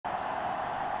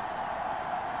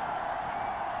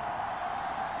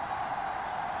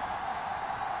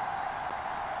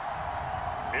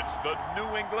It's the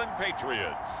New England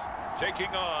Patriots taking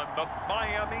on the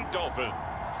Miami Dolphins.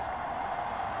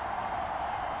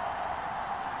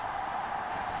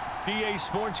 EA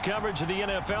Sports coverage of the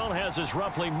NFL has us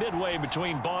roughly midway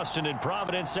between Boston and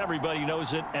Providence. Everybody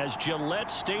knows it as Gillette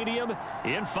Stadium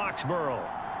in Foxborough.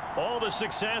 All the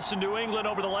success in New England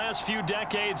over the last few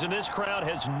decades, and this crowd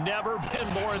has never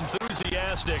been more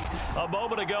enthusiastic. A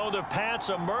moment ago, the Pats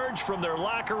emerged from their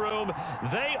locker room.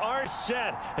 They are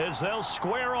set as they'll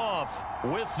square off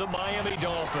with the Miami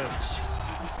Dolphins.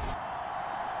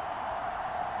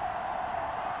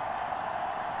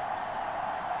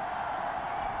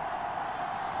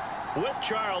 With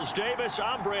Charles Davis,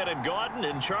 I'm Brandon Gaudin.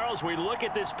 And Charles, we look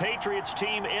at this Patriots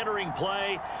team entering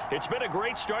play. It's been a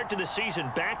great start to the season.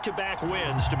 Back-to-back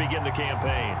wins to begin the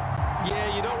campaign.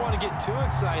 Yeah, you don't want to get too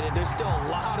excited. There's still a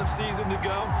lot of season to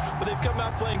go. But they've come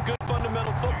out playing good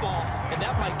fundamental football, and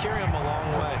that might carry them a long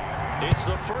way. It's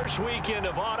the first weekend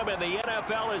of autumn, and the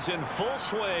NFL is in full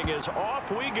swing as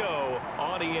off we go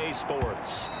on EA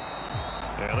Sports.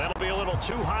 And that'll be a little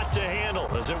too hot to handle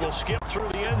as it will skip through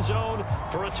the end zone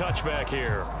for a touchback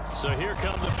here. So here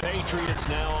come the Patriots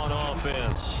now on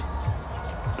offense.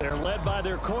 They're led by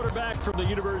their quarterback from the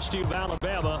University of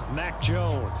Alabama, Mac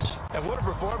Jones. And what a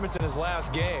performance in his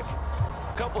last game.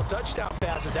 A couple of touchdown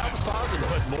passes. That was positive.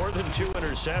 But more than 2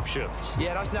 interceptions.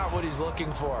 Yeah, that's not what he's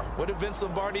looking for. What did Vince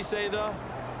Lombardi say, though?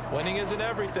 Winning isn't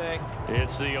everything.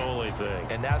 It's the only thing.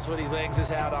 And that's what he hangs his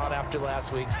hat on after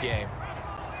last week's game.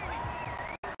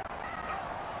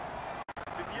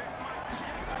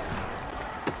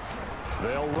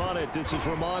 They'll run it. This is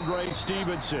Ramondre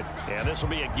Stevenson. And this will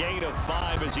be a gain of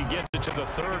 5 as he gets it to the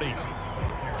 30.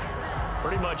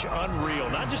 Pretty much unreal,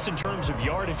 not just in terms of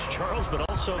yardage, Charles, but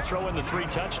also throw in the 3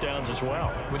 touchdowns as well.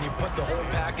 When you put the whole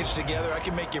package together, I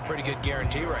can make you a pretty good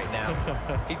guarantee right now.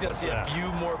 He's going to see a few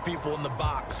more people in the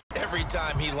box every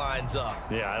time he lines up.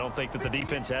 Yeah, I don't think that the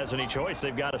defense has any choice.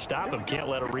 They've got to stop him. Can't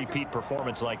let a repeat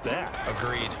performance like that.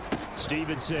 Agreed.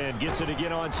 Stevenson gets it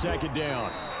again on 2nd down.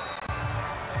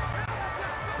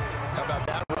 How about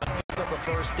that run? Picks up a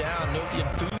first down. Note the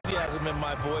enthusiasm in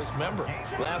my voice. Remember,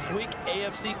 last week,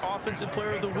 AFC Offensive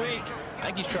Player of the Week. I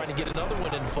think he's trying to get another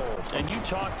one in the fold. And you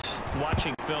talked,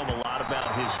 watching film, a lot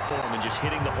about his form and just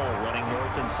hitting the hole, running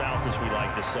north and south, as we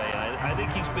like to say. I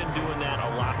think he's been doing that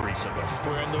a lot recently.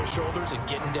 Squaring those shoulders and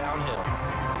getting downhill.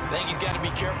 I think he's got to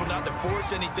be careful not to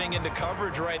force anything into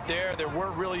coverage right there. There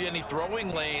weren't really any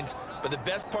throwing lanes, but the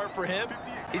best part for him,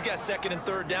 he's got 2nd and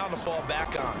 3rd down to fall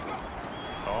back on.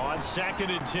 On 2nd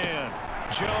and 10,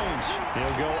 Jones,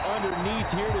 he'll go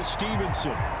underneath here to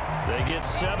Stevenson. They get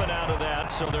 7 out of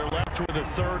that, so they're left with a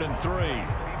 3rd and 3.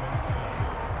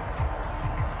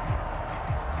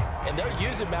 And they'll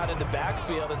use him out in the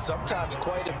backfield, and sometimes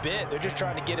quite a bit. They're just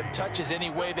trying to get him touches any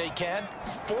way they can.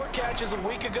 4 catches a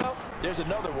week ago, there's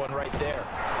another one right there.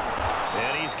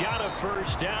 And he's got a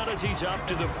first down as he's up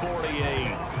to the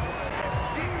 48.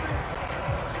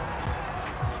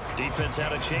 Defense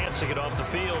had a chance to get off the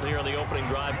field here on the opening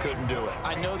drive, couldn't do it.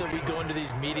 I know that we go into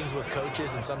these meetings with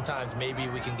coaches, and sometimes maybe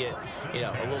we can get,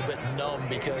 a little bit numb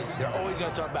because they're always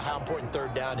going to talk about how important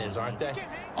 3rd down is, aren't they?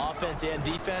 Offense and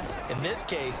defense. In this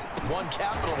case, one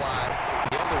capitalized.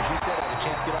 The others, you said, had a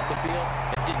chance to get off the field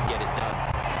and didn't get it done.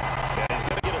 Yeah, he's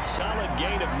going to get a solid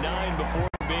gain of 9 before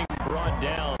being brought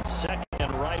down. 2nd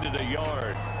and right at a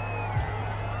yard.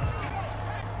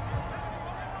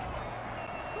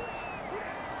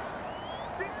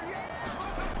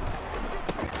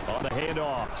 On the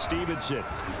handoff, Stevenson.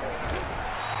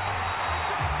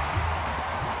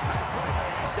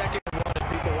 2nd and 1, if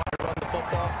people want to run the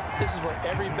football, this is where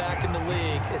every back in the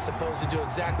league is supposed to do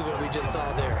exactly what we just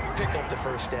saw there. Pick up the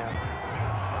first down.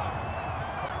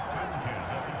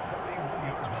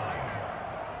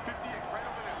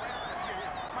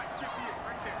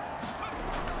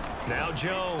 Now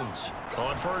Jones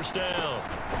on 1st down.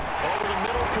 Over the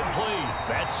middle, complete.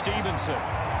 That's Stevenson.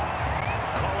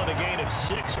 Call it a gain of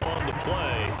 6 on the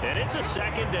play, and it's a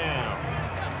 2nd down.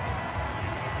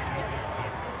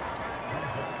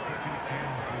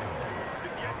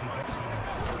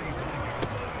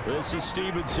 This is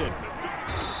Stevenson.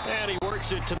 And he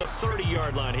works it to the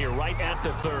 30-yard line here, right at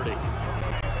the 30.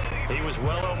 He was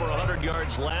well over 100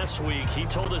 yards last week. He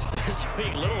told us this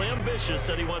week, a little ambitious,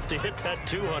 said he wants to hit that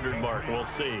 200 mark. We'll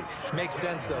see. Makes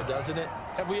sense, though, doesn't it?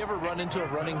 Have we ever run into a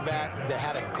running back that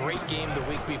had a great game the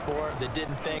week before that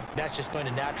didn't think that's just going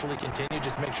to naturally continue?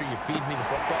 Just make sure you feed me the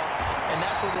football. And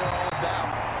that's what we're all about.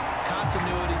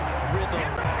 Continuity, rhythm,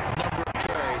 number of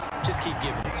carries. Just keep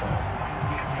giving it to him.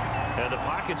 And the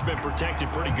pocket's been protected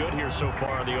pretty good here so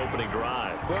far on the opening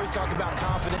drive. We always talk about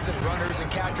confidence in runners and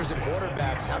catchers and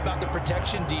quarterbacks. How about the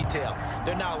protection detail?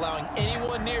 They're not allowing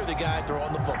anyone near the guy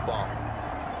throwing the football.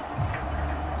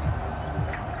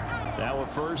 Now a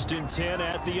 1st and 10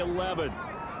 at the 11.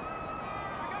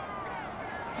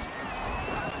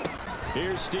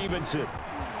 Here's Stevenson.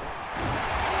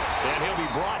 And he'll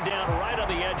be brought down right on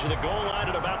the edge of the goal line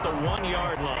at about the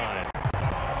 1-yard line.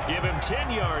 Give him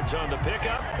 10 yards on the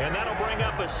pickup, and that'll bring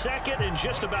up a 2nd and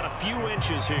just about a few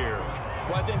inches here.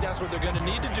 Well, I think that's what they're going to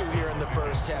need to do here in the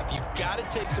first half. You've got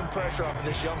to take some pressure off of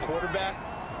this young quarterback,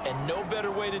 and no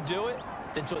better way to do it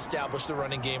than to establish the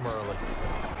running game early.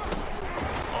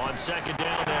 On 2nd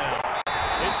down now,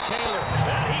 it's Taylor,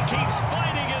 and he keeps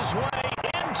fighting his way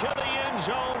into the end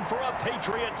zone for a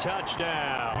Patriot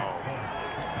touchdown.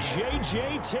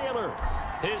 J.J. Taylor,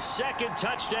 his 2nd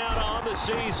touchdown on the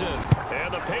season.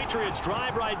 And the Patriots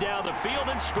drive right down the field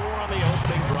and score on the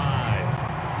opening drive.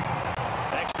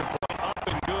 Extra point up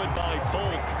and good by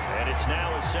Folk, and it's now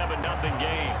a 7-0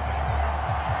 game.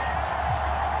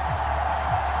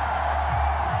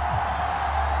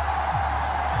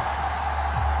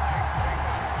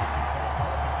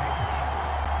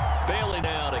 Bailey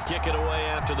now to kick it away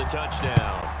after the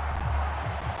touchdown.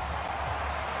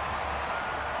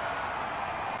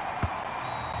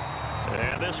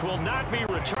 And this will not be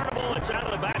returnable. It's out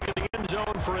of the back of the end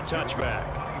zone for a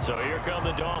touchback. So here come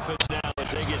the Dolphins now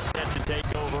as they get set to take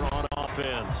over on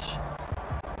offense.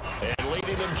 And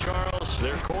leading them, Charles,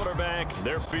 their quarterback,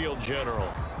 their field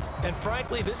general. And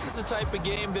frankly, this is the type of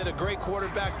game that a great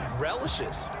quarterback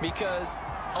relishes, because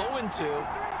 0-2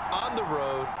 on the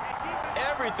road,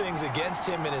 everything's against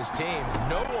him and his team.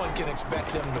 No one can expect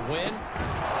them to win.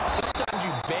 Sometimes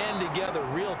you band together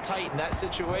real tight in that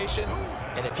situation,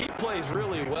 and if he plays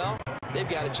really well, they've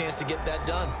got a chance to get that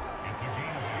done.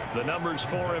 The numbers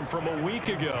for him from a week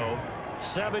ago: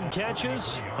 7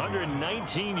 catches,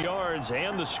 119 yards,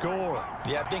 and the score.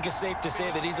 Yeah, I think it's safe to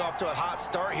say that he's off to a hot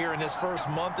start here in his first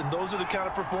month, and those are the kind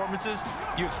of performances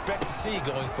you expect to see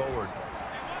going forward.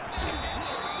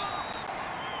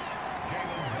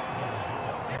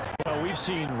 Well, we've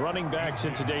seen running backs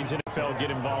in today's NFL get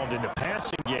involved in the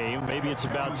passing game. Maybe it's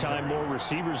about time more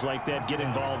receivers like that get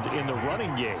involved in the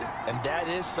running game. And that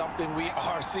is something we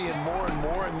are seeing more and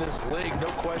more in this league, no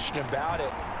question about it.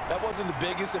 That wasn't the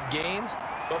biggest of gains,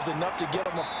 but it was enough to get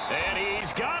him a... And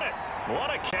he's got it.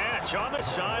 What a catch on the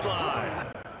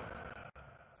sideline.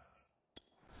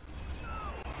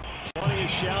 Plenty of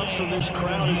shouts from this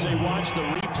crowd as they watch the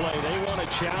replay. They want a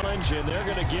challenge, and they're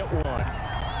going to get one.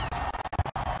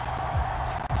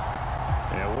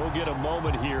 And we'll get a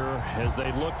moment here as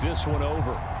they look this one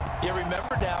over. Yeah,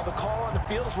 remember now, the call on the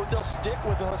field is what they'll stick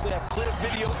with unless they have clear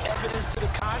video evidence to the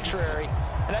contrary.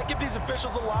 And I give these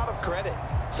officials a lot of credit.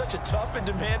 Such a tough and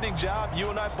demanding job. You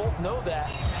and I both know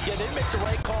that. Yeah, they make the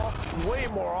right call way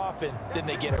more often than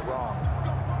they get it wrong.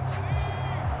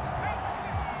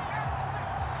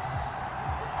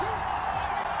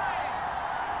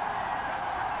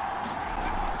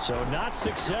 So not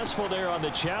successful there on the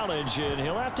challenge, and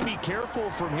he'll have to be careful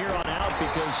from here on out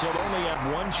because he'll only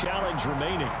have 1 challenge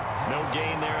remaining. No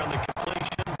gain there on the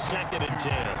completion. 2nd and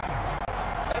 10.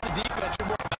 As a defense, you're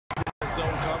more in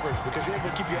zone coverage because you're able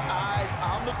to keep your eyes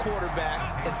on the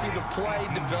quarterback and see the play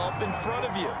develop in front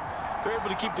of you. They're able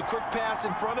to keep the quick pass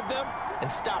in front of them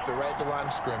and stop it right at the line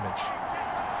of scrimmage.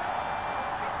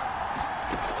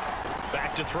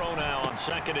 Back to throw now on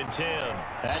 2nd and 10.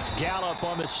 That's Gallup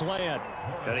on the slant.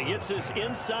 And he gets this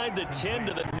inside the 10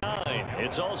 to the 9.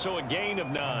 It's also a gain of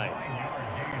 9.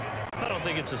 I don't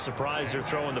think it's a surprise they're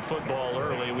throwing the football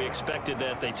early. We expected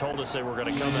that. They told us they were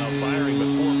going to come out firing, but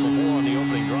 4 for 4 on the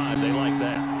opening drive. They like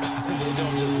that. They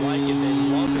don't just like it, they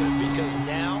love it, because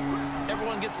now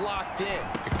everyone gets locked in.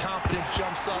 Your confidence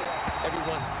jumps up.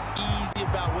 Everyone's easy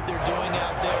about what they're doing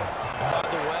out there. And by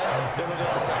the way, they're looking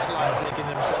at the sidelines thinking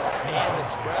to themselves and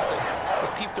expressing,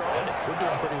 let's keep throwing it. We're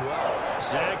doing pretty well.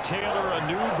 Zach Taylor, a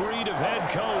new breed of head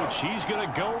coach. He's going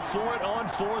to go for it on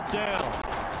 4th down.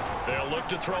 They'll look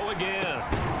to throw again.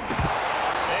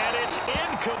 And it's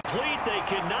incomplete. They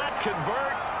cannot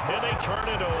convert, and they turn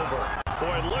it over.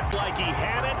 Boy, it looked like he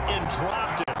had it and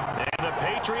dropped it. And the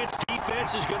Patriots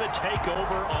defense is going to take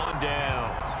over on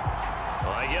downs.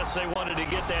 Well, I guess they wanted to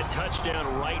get that touchdown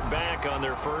right back on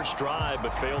their first drive,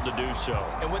 but failed to do so.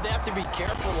 And what they have to be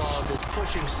careful of is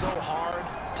pushing so hard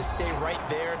to stay right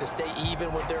there, to stay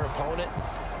even with their opponent,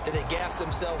 that they gas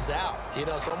themselves out. You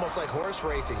know, it's almost like horse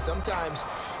racing. Sometimes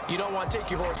you don't want to take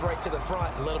your horse right to the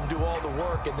front and let them do all the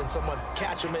work and then someone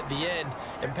catch them at the end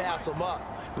and pass them up.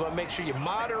 You want to make sure you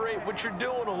moderate what you're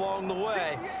doing along the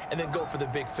way and then go for the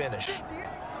big finish.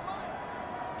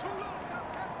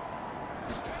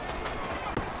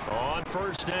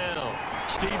 first down.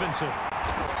 Stevenson.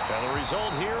 And the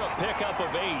result here, a pickup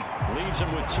of 8. Leaves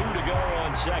him with 2 to go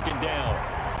on second down.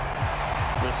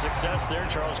 The success there,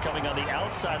 Charles, coming on the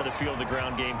outside of the field of the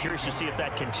ground game. Curious to see if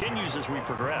that continues as we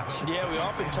progress. Yeah, we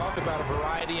often talk about a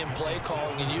variety in play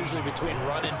calling and usually between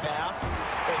run and pass.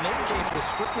 But in this case, with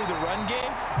strictly the run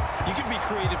game, you can be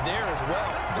creative there as well.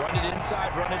 Run it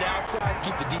inside, run it outside,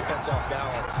 keep the defense off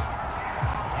balance.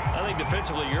 I think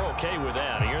defensively you're okay with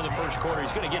that. Here in the first quarter,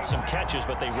 he's going to get some catches,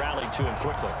 but they rallied to him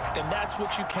quickly. And that's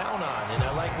what you count on, and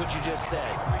I like what you just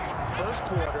said. First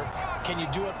quarter, can you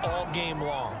do it all game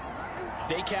long?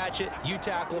 They catch it, you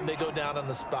tackle them, they go down on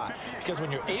the spot. Because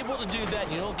when you're able to do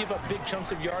that, you don't give up big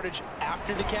chunks of yardage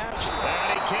after the catch.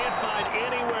 And he can't find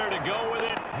anywhere to go with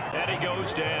it, and he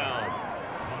goes down.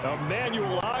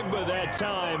 Emmanuel Ogbah that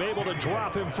time, able to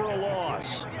drop him for a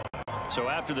loss. So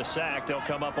after the sack, they'll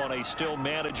come up on a still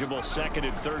manageable 2nd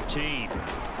and 13.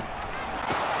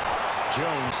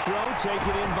 Jones throw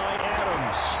taken in by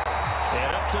Adams.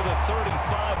 And up to the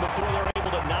 35 before they're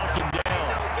able to knock him down.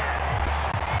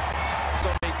 So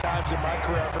many times in my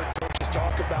career, I've heard coaches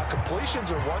talk about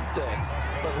completions are one thing.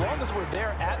 But as long as we're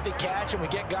there at the catch and we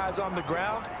get guys on the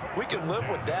ground, we can live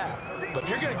with that. But if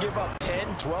you're going to give up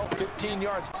 10, 12, 15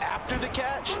 yards after the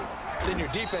catch, then your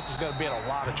defense is going to be in a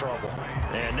lot of trouble.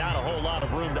 And not a whole lot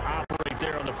of room to operate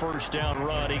there on the first down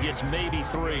run. He gets maybe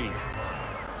 3.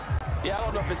 Yeah, I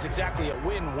don't know if it's exactly a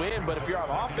win-win, but if you're on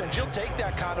offense, you'll take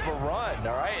that kind of a run,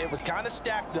 all right? It was kind of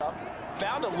stacked up,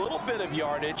 found a little bit of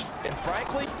yardage, and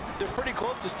frankly, they're pretty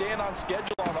close to staying on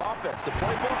schedule on offense. The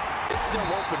playbook is still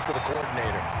open for the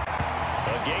coordinator.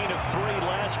 A gain of 3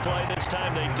 last play. This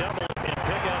time they double it and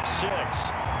pick up 6.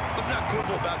 Let's not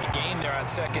quibble about the gain there on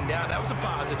second down. That was a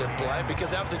positive play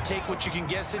because that was a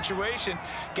take-what-you-can-get situation.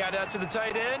 Got out to the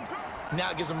tight end.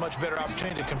 Now it gives them a much better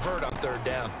opportunity to convert on third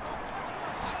down.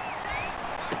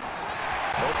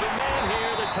 Open man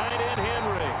here, the tight end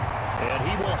Henry. And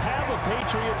he will have a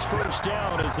Patriots first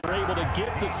down as they're able to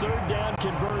get the third down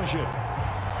conversion.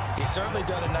 He's certainly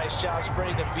done a nice job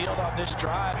spreading the field on this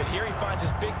drive, and here he finds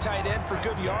his big tight end for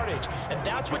good yardage. And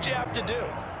that's what you have to do.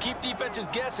 Keep defenses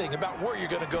guessing about where you're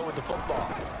going to go with the football.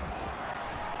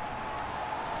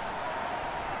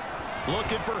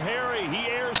 Looking for Harry. He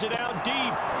airs it out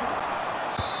deep.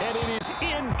 And it is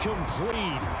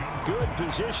incomplete. Good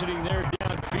positioning there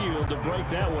downfield to break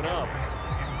that one up.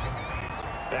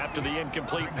 After the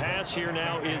incomplete pass, here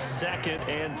now is 2nd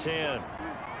and 10.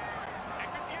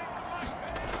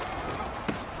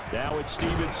 Now it's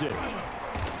Stevenson.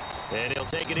 And he'll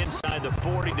take it inside the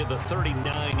 40 to the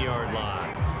 39-yard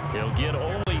line. He'll get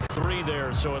only 3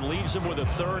 there, so it leaves him with a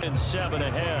 3rd and 7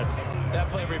 ahead. That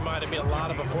play reminded me a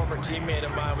lot of a former teammate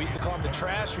of mine. We used to call him the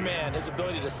trash man. His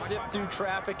ability to sift through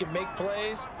traffic and make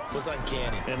plays was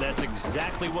uncanny. And that's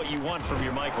exactly what you want from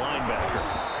your Mike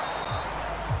linebacker.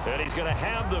 And he's going to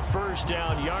have the first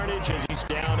down yardage as he's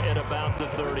down at about the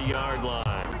 30-yard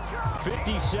line.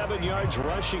 57 yards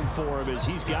rushing for him as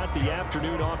he's got the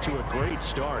afternoon off to a great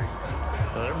start.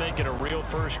 Well, they're making a real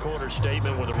first quarter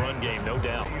statement with a run game, no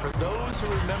doubt. For those who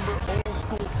remember old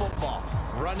school football,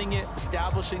 running it,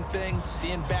 establishing things,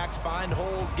 seeing backs find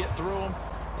holes, get through them,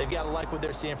 they've got to like what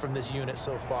they're seeing from this unit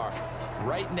so far.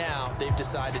 Right now, they've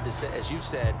decided to, as you've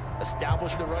said,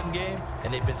 establish the run game,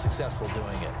 and they've been successful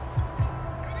doing it.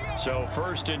 So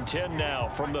 1st and 10 now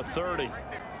from the 30.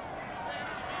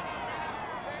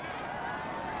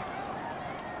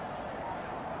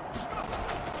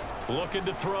 Looking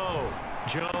to throw.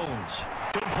 Jones.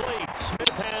 Complete. Smith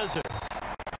has it.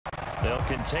 They'll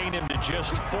contain him to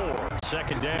just 4.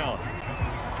 2nd down.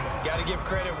 Got to give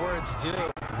credit where it's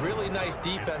due. Really nice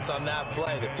defense on that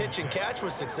play. The pitch and catch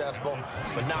was successful,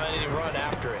 but not any run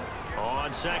after it.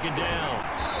 On 2nd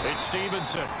down, it's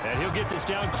Stevenson, and he'll get this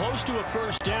down close to a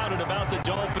first down at about the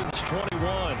Dolphins'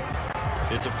 21.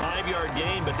 It's a 5-yard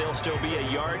gain, but they'll still be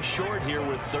a yard short here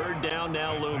with 3rd down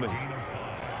now looming.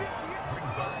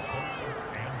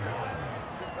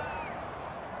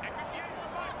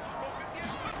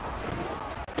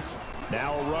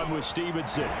 Now a run with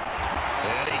Stevenson.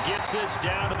 And he gets this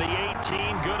down to the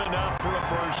 18. Good enough for a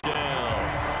first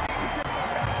down.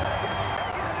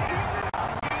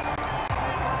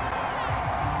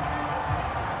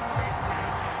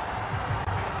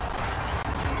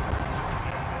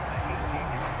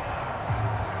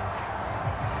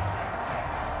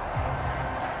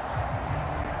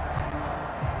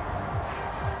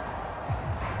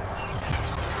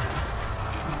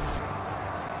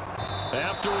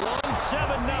 After one,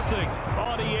 7-0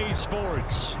 on EA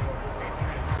Sports.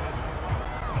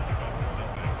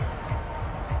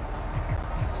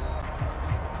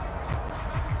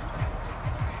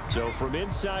 So from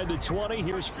inside the 20,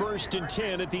 here's 1st and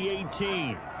 10 at the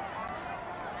 18.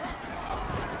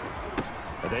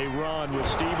 They run with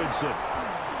Stevenson.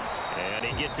 And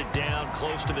he gets it down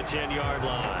close to the 10-yard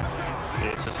line.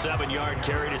 It's a 7-yard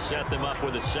carry to set them up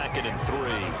with a 2nd and 3.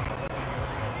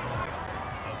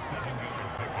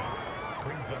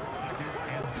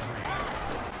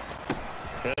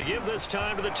 Going to give this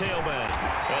time to the tailback.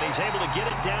 And he's able to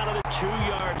get it down to the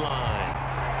 2-yard line.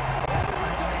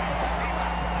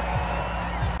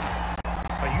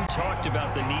 You talked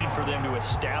about the need for them to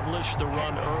establish the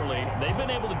run early. They've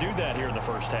been able to do that here in the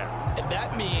first half. And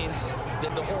that means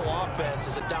that the whole offense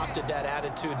has adopted that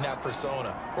attitude and that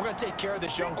persona. We're going to take care of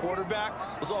this young quarterback.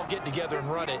 Let's all get together and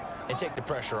run it and take the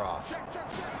pressure off.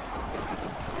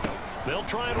 They'll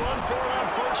try and run for it on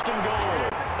 1st and goal.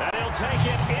 And he'll take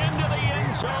it into the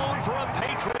end zone for a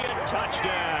Patriot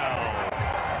touchdown.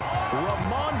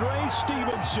 Ramondre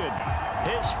Stevenson,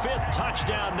 his 5th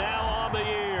touchdown now on the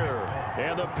year.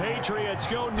 And the Patriots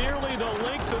go nearly the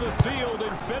length of the field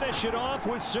and finish it off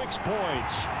with 6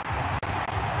 points.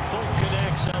 Folk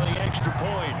connects on the extra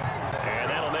point, and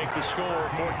that'll make the score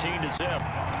 14-0.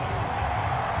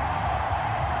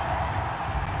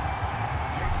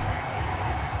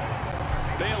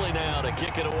 Bailey now to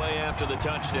kick it away after the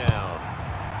touchdown.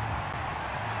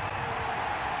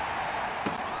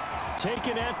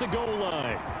 Taken at the goal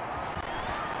line.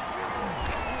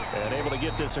 And able to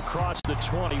get this across the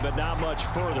 20, but not much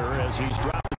further as he's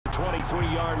dropped the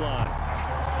 23-yard line.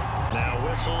 Now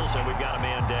whistles, and we've got a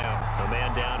man down. A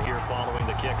man down here following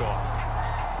the kickoff.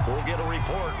 We'll get a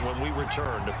report when we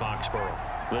return to Foxborough.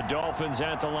 The Dolphins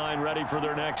at the line ready for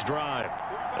their next drive.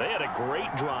 They had a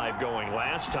great drive going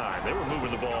last time. They were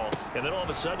moving the ball, and then all of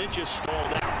a sudden it just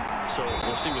stalled out. So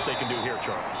we'll see what they can do here,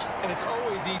 Charles. And it's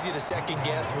always easy to second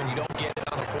guess when you don't get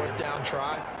it on a 4th down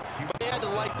try. But they had to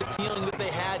like the feeling that they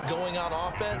had going on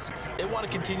offense. They want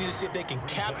to continue to see if they can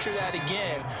capture that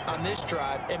again on this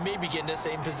drive and maybe get in the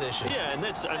same position. Yeah, and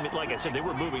that's, I mean, like I said, they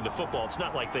were moving the football. It's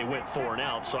not like they went 4 and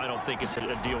out, so I don't think it's a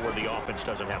deal where the offense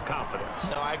doesn't have confidence.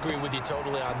 No, I agree with you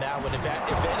totally on that one. If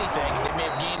anything, they may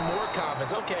have gained more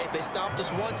confidence. Okay, they stopped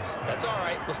us once. That's all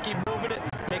right. Let's keep moving it.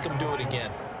 Make them do it again.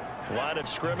 Line of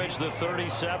scrimmage, the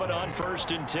 37 on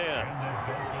 1st and 10.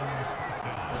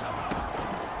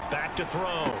 Back to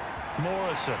throw.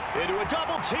 Morrison into a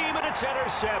double team, and it's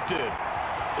intercepted.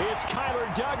 It's Kyler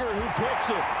Duggar who picks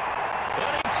it.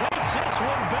 And he takes this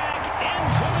one back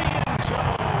into the end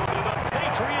zone. And the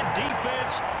Patriot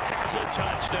defense has a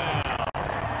touchdown.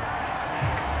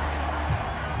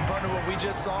 Partner, what we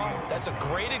just saw, that's a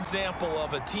great example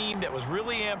of a team that was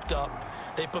really amped up.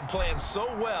 They've been playing so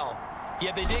well,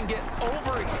 yet they didn't get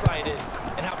overexcited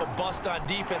and have a bust on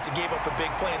defense and gave up a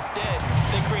big play. Instead,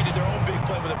 they created their own big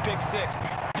play with a pick 6.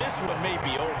 This one may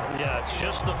be over. Yeah, it's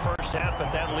just the first half,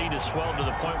 but that lead has swelled to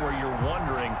the point where you're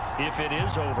wondering if it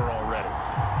is over already.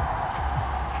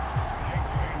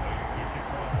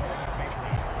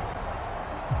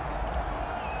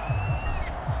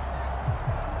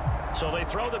 So they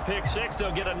throw the pick 6.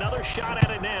 They'll get another shot at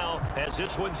it now as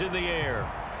this one's in the air.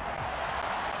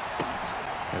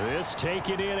 This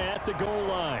taken in at the goal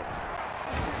line.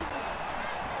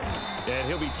 And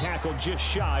he'll be tackled just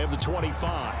shy of the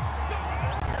 25.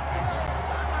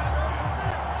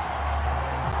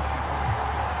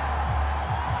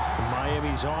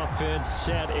 Miami's offense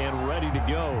set and ready to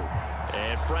go.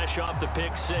 And fresh off the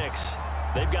pick 6,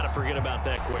 they've got to forget about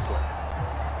that quickly.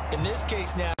 In this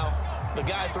case now, the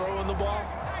guy throwing the ball,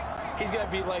 he's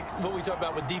got to be like what we talk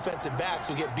about with defensive backs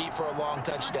who get beat for a long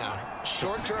touchdown.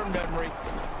 Short-term memory,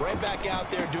 right back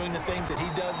out there doing the things that he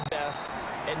does best,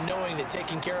 and knowing that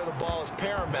taking care of the ball is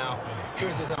paramount.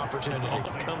 Here's his opportunity. All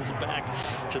comes back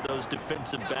to those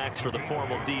defensive backs for the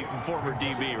former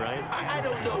DB, right? I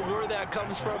don't know where that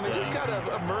comes from. It just kind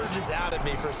of emerges out of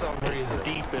me for some reason. It's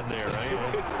deep in there, right?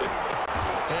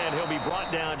 And he'll be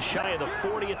brought down shy of the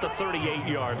 40 at the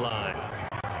 38-yard line.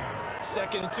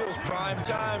 2nd and 2 is prime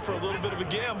time for a little bit of a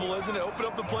gamble, isn't it? Open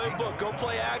up the playbook, go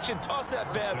play action, toss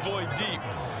that bad boy deep.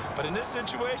 But in this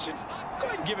situation, go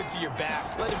ahead and give it to your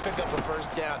back. Let him pick up a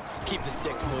 1st down, keep the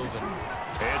sticks moving.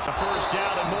 It's a 1st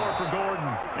down and more for Gordon.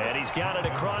 And he's got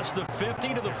it across the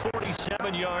 50 to the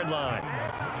 47-yard line.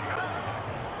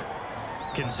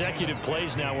 Consecutive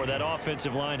plays now where that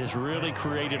offensive line has really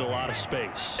created a lot of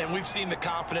space. And we've seen the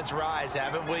confidence rise,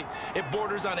 haven't we? It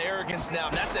borders on arrogance now,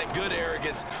 and that's that good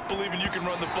arrogance, believing you can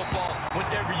run the football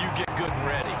whenever you get good and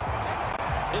ready.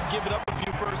 They've given up a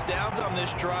few 1st downs on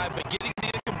this drive, but getting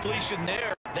the incompletion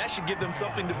there, that should give them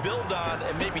something to build on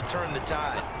and maybe turn the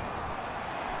tide.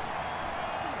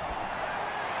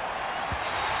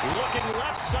 Looking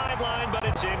left sideline, but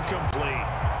it's incomplete.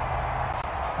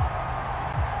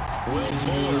 Will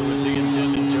Fuller was the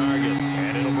intended target,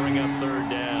 and it'll bring up third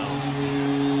down.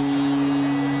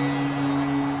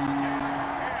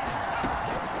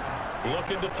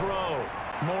 Looking to throw.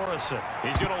 Morrison.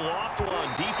 He's going to loft one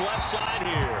deep left side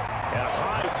here. And a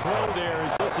high throw there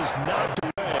as this is knocked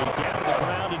away down to the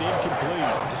ground and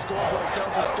incomplete. The scoreboard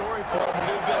tells the story for him, a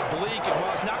little bit bleak, and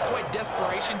while it's not quite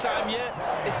desperation time yet,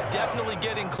 it's definitely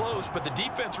getting close, but the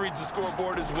defense reads the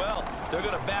scoreboard as well. They're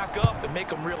going to back up and make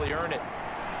them really earn it.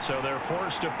 So they're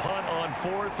forced to punt on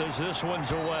fourth as this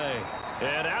one's away.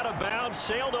 And out of bounds,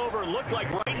 sailed over, looked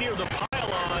like right near the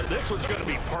pylon. This one's going to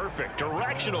be perfect.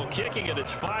 Directional kicking at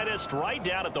its finest, right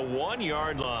down at the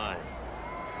 1-yard line.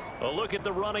 A look at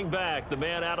the running back, the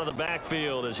man out of the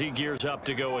backfield as he gears up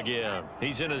to go again.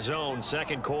 He's in his own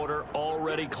second quarter,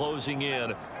 already closing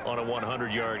in on a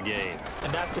 100-yard game.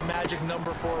 And that's the magic number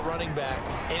for a running back.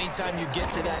 Anytime you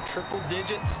get to that triple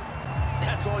digits,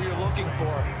 that's all you're looking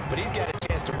for. But he's got a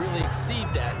chance to really exceed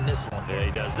that in this one. Yeah,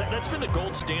 he does. That's been the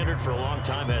gold standard for a long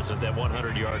time, hasn't it, that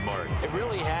 100-yard mark? It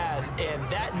really has, and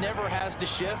that never has to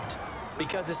shift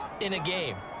because it's in a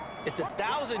game. It's a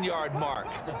 1,000-yard mark.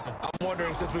 I'm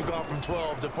wondering, since we've gone from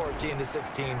 12 to 14 to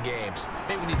 16 games,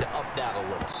 maybe we need to up that a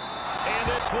little.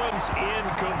 And this one's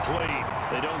incomplete.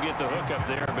 They don't get the hook up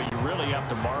there, but you really have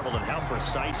to marvel at how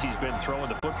precise he's been throwing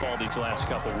the football these last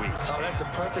couple weeks. Oh, that's a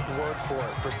perfect word for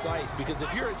it, precise, because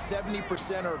if you're at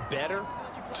 70% or better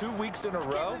 2 weeks in a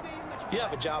row, you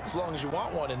have a job as long as you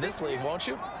want one in this league, won't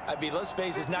you? I mean, let's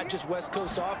face it, it's not just West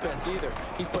Coast offense either.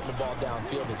 He's putting the ball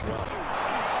downfield as well.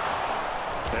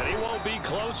 And he won't be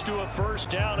close to a first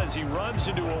down as he runs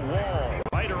into a wall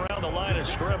right around the line of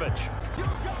scrimmage.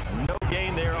 No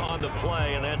gain there on the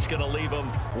play, and that's going to leave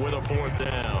him with a fourth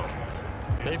down.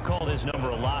 They've called his number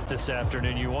a lot this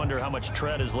afternoon. You wonder how much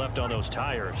tread is left on those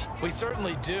tires. We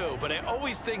certainly do, but I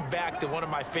always think back to one of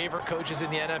my favorite coaches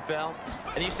in the NFL,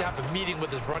 and he used to have a meeting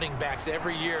with his running backs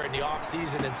every year in the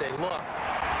offseason and say, look,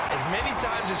 as many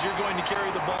times as you're going to carry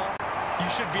the ball, you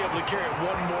should be able to carry it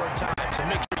one more time, so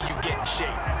make sure you get in shape.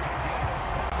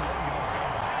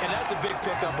 And that's a big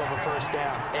pickup of a first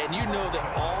down. And you know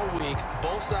that all week,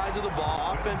 both sides of the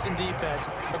ball, offense and defense,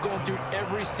 are going through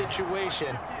every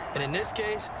situation. And in this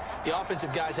case, the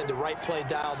offensive guys had the right play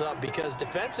dialed up because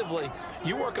defensively,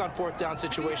 you work on fourth down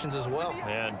situations as well.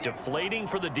 And deflating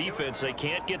for the defense. They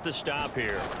can't get the stop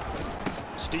here.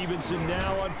 Stevenson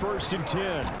now on 1st and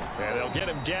 10. And they'll get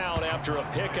him down after a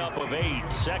pickup of 8,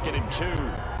 2nd and 2.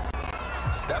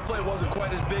 That play wasn't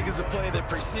quite as big as the play that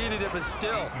preceded it, but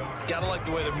still, gotta like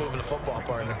the way they're moving the football,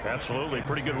 partner. Absolutely.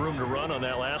 Pretty good room to run on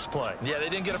that last play. Yeah, they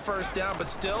didn't get a first down, but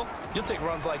still, you'll take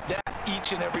runs like that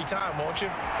each and every time, won't you?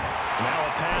 Now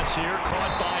a pass here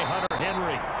caught by Hunter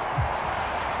Henry.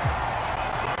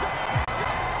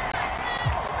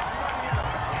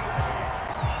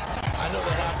 I know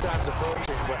the halftime's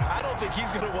approaching, but I don't think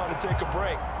he's going to want to take a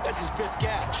break. That's his fifth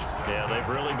catch. Yeah, they've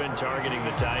really been targeting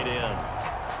the tight end.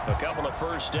 A couple of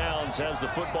first downs, has the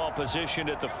football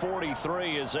positioned at the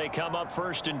 43 as they come up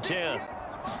 1st and 10.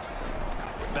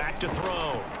 Back to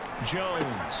throw.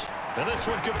 Jones. And this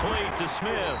one complete to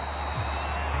Smith.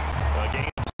 A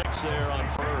gain of 6 there on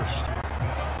first.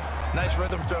 Nice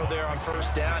rhythm throw there on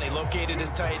first down. He located his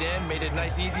tight end, made a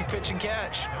nice easy pitch and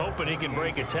catch. Hoping he can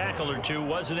break a tackle or two.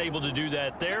 Wasn't able to do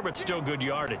that there, but still good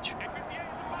yardage.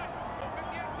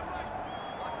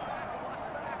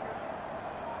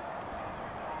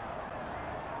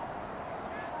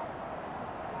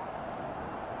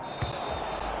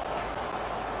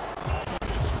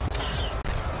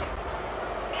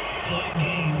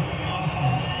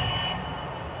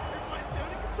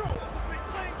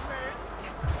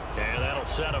 And that'll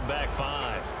set him back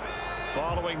 5.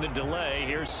 Following the delay,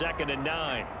 here's 2nd and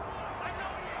 9.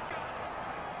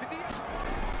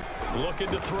 Looking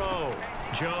to throw.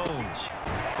 Jones.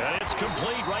 And it's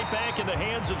complete right back in the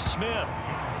hands of Smith.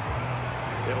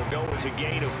 It'll go as a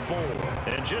gain of 4.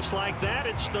 And just like that,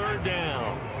 it's 3rd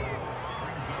down.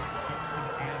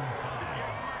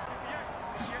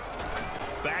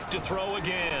 Back to throw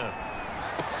again.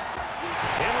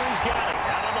 Henry's got it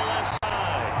out on the left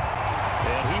side.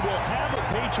 And he will have a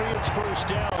Patriots first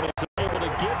down as they're able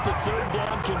to get the 3rd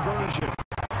down conversion.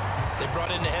 They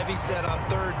brought in the heavy set on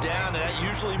 3rd down, and that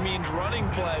usually means running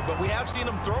play, but we have seen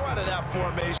them throw out of that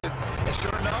formation. And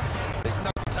sure enough, they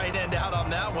snuck the tight end out on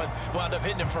that one, wound up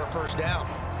hitting him for a first down.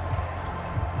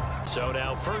 So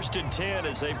now 1st and 10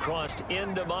 as they've crossed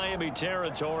into Miami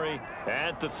territory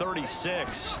at the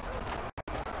 36.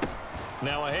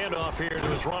 Now a handoff here to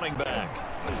his running back.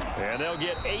 And they'll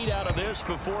get 8 out of this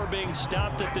before being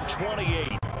stopped at the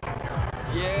 28.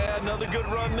 Yeah, another good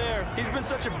run there. He's been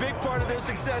such a big part of their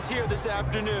success here this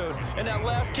afternoon. And that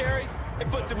last carry, It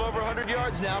puts him over 100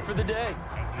 yards now for the day.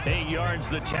 8 yards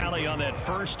the tally on that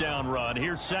first down run.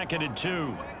 Here's 2nd and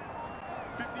 2.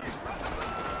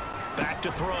 Back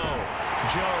to throw.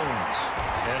 Jones.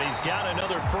 And he's got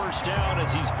another first down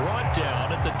as he's brought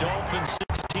down at the Dolphins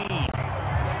 16.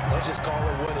 Let's just call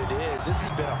it what it is. This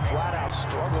has been a flat-out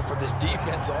struggle for this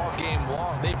defense all game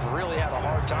long. They've really had a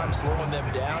hard time slowing them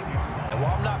down. And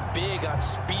while I'm not big on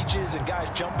speeches and guys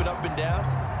jumping up and down,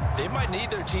 they might need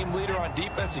their team leader on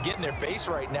defense to get in their face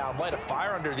right now and light a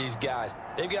fire under these guys.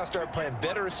 They've got to start playing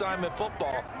better assignment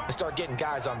football and start getting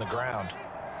guys on the ground.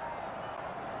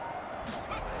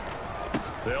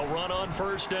 They'll run on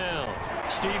first down.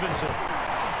 Stevenson.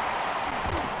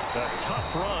 A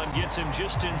tough run gets him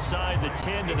just inside the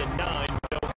 10 to the 9.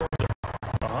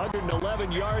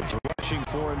 111 yards rushing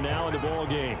for him now in the ball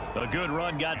game. A good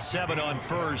run got 7 on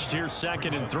first. Here's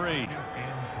 2nd and 3.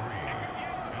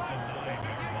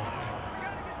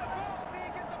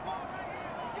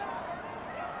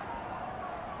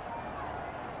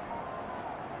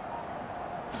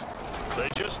 They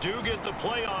just do get the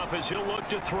playoff as he'll look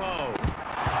to throw.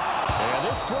 And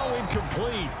this throw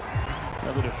incomplete.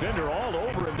 Now the defender all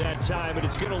over him that time, and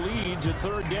it's going to lead to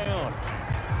 3rd down.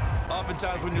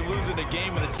 Oftentimes when you're losing a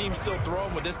game and the team's still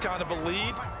throwing with this kind of a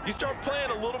lead, you start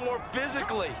playing a little more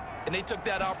physically. And they took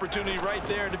that opportunity right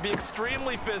there to be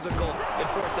extremely physical and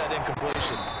force that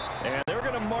incompletion. And they're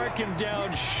going to mark him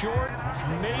down short,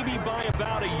 maybe by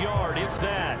about a yard, if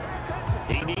that.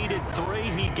 He needed 3,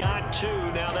 he got 2.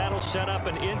 Now that'll set up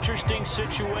an interesting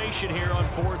situation here on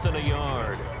 4th and a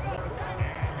yard.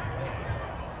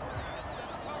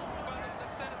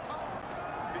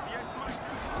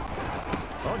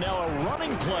 Oh, now a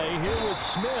running play here with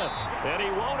Smith. And he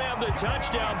won't have the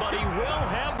touchdown, but he will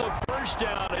have the first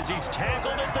down as he's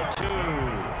tackled at the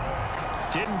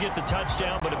 2. Didn't get the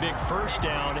touchdown, but a big first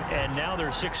down, and now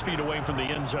they're 6 feet away from the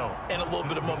end zone. And a little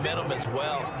bit of momentum as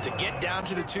well. To get down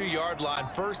to the 2-yard line,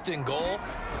 1st and goal,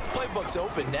 playbook's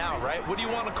open now, right? What do you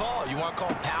want to call? You want to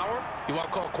call power? You want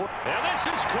to call court? And this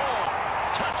is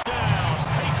caught. Touchdown,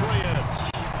 Patriots.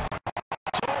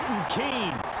 Dalton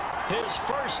Keene. His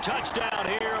first touchdown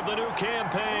here of the new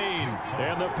campaign.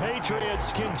 And the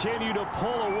Patriots continue to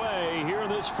pull away here in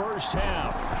this first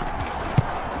half.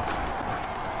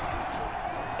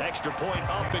 Extra point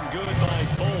up and good by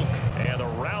Folk. And the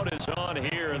route is on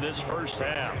here in this first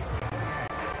half.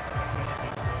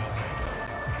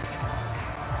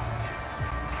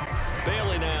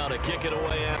 Bailey now to kick it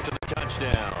away after the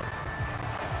touchdown.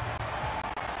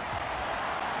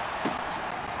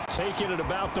 Taking it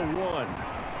about the 1.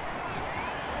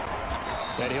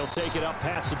 And he'll take it up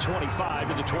past the 25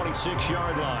 to the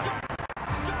 26-yard line.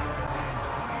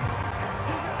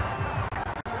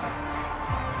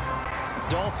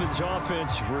 Dolphins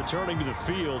offense returning to the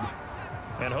field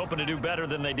and hoping to do better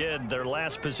than they did their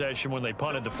last possession when they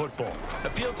punted the football.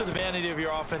 Appeal to the vanity of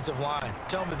your offensive line.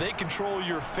 Tell them that they control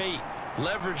your fate.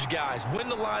 Leverage guys. Win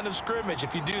the line of scrimmage.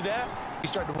 If you do that, you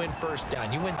start to win first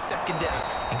down. You win 2nd down.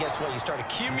 And guess what? You start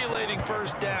accumulating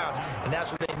first downs. And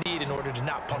that's what they need in order to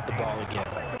not punt the ball again.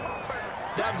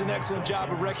 That was an excellent job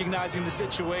of recognizing the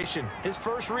situation. His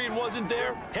first read wasn't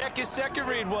there. Heck, his second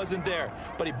read wasn't there.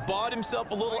 But he bought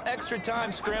himself a little extra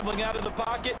time scrambling out of the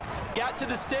pocket, got to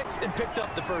the sticks, and picked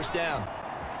up the first down.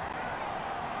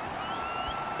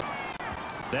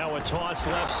 Now a toss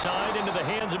left side into the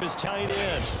hands of his tight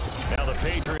end. Now the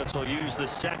Patriots will use the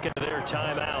 2nd of their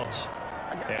timeouts.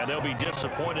 And they'll be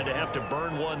disappointed to have to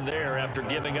burn one there after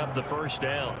giving up the first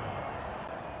down.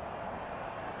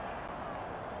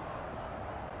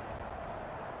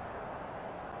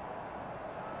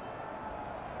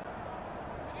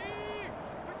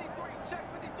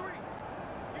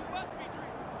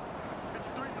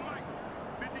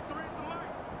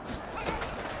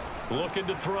 Looking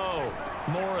to throw.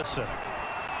 Morrison.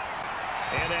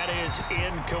 And that is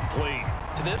incomplete.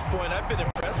 To this point, I've been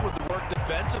impressed with the work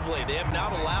defensively. They have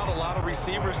not allowed a lot of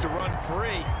receivers to run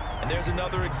free. And there's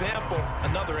another example,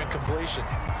 another incompletion.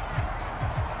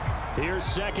 Here's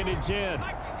 2nd and 10.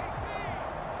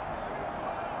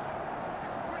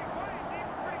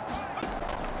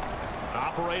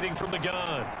 Operating from the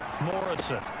gun.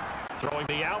 Morrison. Throwing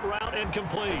the out route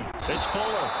incomplete. It's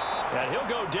Fuller. And he'll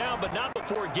go down, but not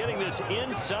before getting this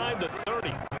inside the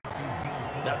 30.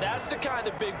 Now that's the kind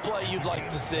of big play you'd like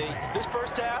to see. This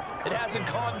first half, it hasn't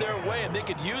gone their way, and they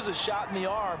could use a shot in the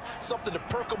arm, something to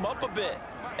perk them up a bit.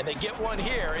 And they get one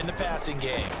here in the passing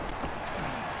game.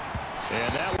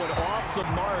 And that one off the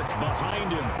mark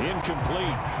behind him,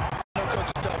 incomplete.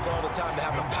 Coaches tell us all the time that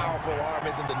having a powerful arm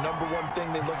isn't the #1 thing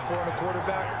they look for in a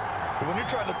quarterback. But when you're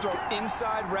trying to throw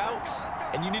inside routes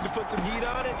and you need to put some heat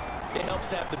on it, it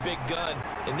helps have the big gun.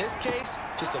 In this case,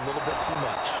 just a little bit too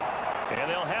much. And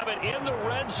they'll have it in the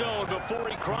red zone before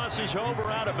he crosses over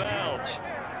out of bounds.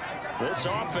 This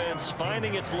offense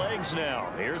finding its legs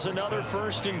now. Here's another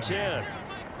 1st and 10.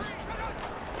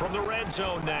 From the red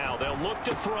zone now, they'll look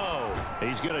to throw.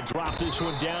 He's going to drop this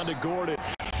one down to Gordon.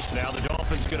 Now the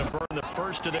Dolphins going to burn the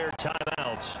first of their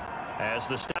timeouts as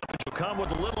the stoppage will come with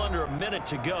a little under a minute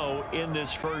to go in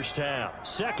this first half.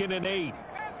 2nd and 8.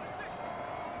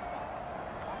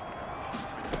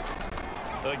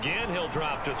 Again, he'll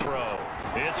drop to throw.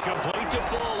 It's complete to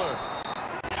Fuller.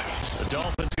 The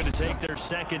Dolphins going to take their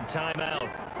 2nd timeout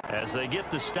as they get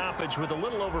the stoppage with a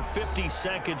little over 50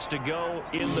 seconds to go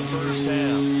in the first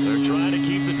half. They're trying to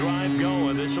keep the drive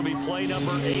going. This will be play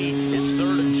number 8. It's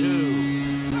 3rd and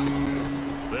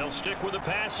 2. They'll stick with the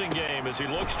passing game as he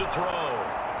looks to throw.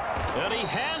 And he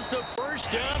has the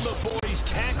first down before he's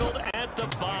tackled at the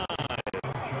 5.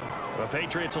 The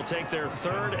Patriots will take their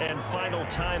 3rd and final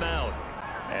timeout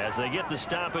as they get the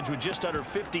stoppage with just under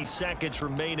 50 seconds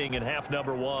remaining in half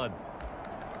number 1.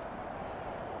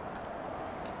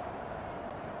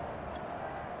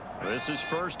 This is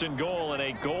 1st and goal and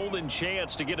a golden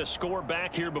chance to get a score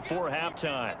back here before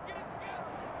halftime.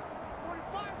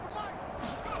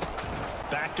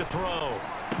 Back to throw.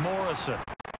 Morrison.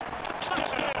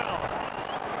 Touchdown!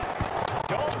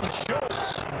 Dalton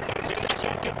Schultz is his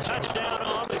 2nd touchdown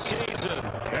on the season.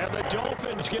 And the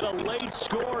Dolphins get a late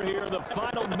score here in the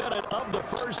final minute of the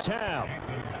first half.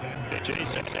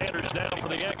 Jason Sanders now for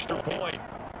the extra point.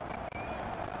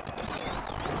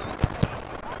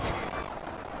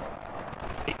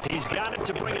 He's got it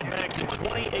to bring it back to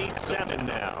 28-7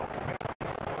 now.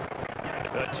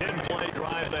 A 10-play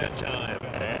drive that time.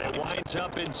 And it winds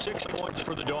up in 6 points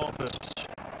for the Dolphins.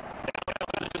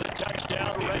 Now to the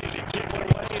touchdown, ready to kick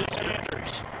away to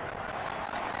Sanders.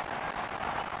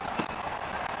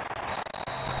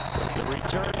 The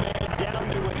return man down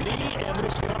to a knee, and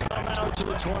this will come out to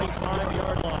the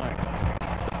 25-yard line.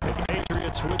 The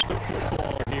Patriots with the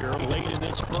football here late in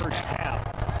this first half.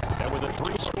 And with a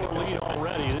 3-score lead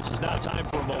already, this is not time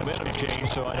for a momentum change,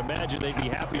 so I'd imagine they'd be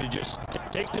happy to just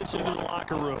take this into the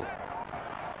locker room.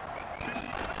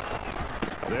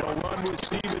 They'll run with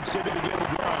Stevenson to begin the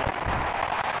drive.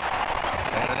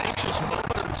 And an anxious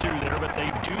moment or two there, but they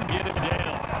do get him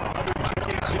down.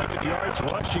 127 yards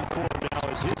rushing for him now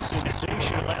as his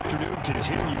sensational afternoon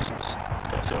continues.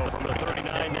 So from the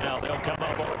 39 now, they'll come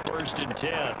up on 1st and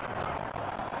 10.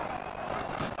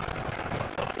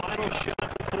 The final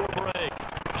shot before break.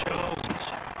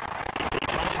 Jones. He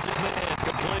finds his man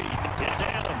complete. It's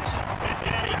Adams.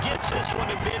 And he gets this one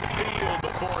to midfield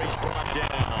before he's brought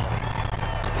down.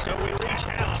 So we reach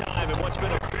halftime in what's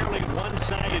been a fairly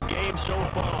one-sided game so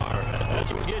far.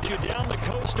 As we get you down the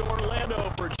coast to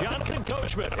Orlando for Jonathan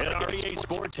Coachman at REA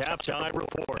Sports Halftime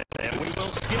Report. And we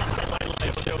will skip the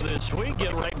highlight show this week.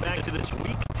 Get right back to this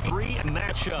Week 3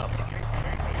 matchup.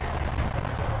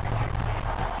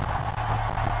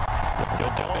 The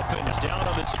Dolphins down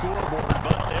on the scoreboard,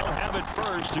 but they'll have it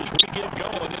first as we get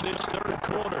going in this 3rd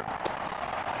quarter.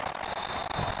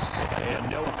 And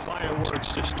no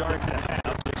fireworks to start the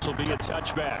half. This will be a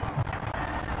touchback.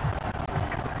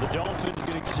 The Dolphins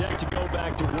getting set to go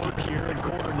back to work here in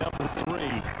quarter number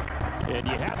 3. And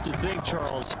you have to think,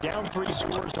 Charles, down 3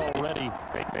 scores already.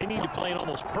 They need to play an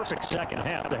almost perfect second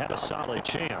half to have a solid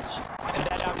chance. And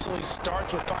that absolutely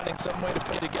starts with finding some way to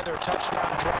put together a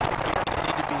touchdown drive here. They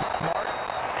need to be smart,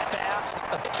 fast,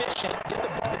 efficient, get the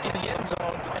ball to the end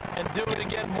zone, and do it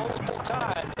again multiple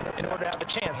times in order to have a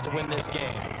chance to win this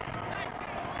game.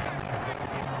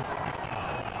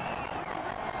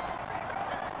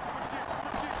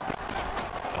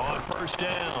 On 1st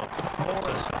down,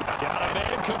 Morris got a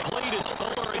man complete. It's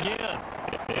Fuller again.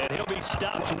 And he'll be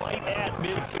stopped right at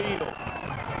midfield.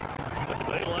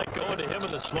 They like going to him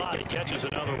in the slot. He catches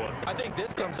another one. I think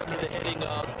this comes under the heading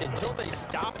of until they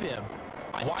stop him,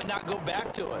 why not go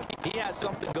back to it? He has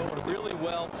something going really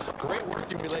well. Great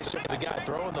working relationship with the guy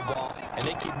throwing the ball, and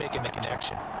they keep making the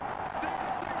connection.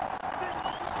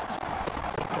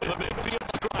 The midfield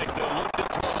strike, they'll look to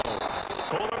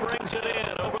throw. Fuller brings it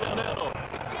in over the middle.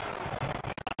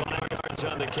 5 yards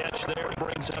on the catch there,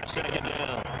 brings up 2nd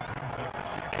down.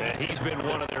 And he's been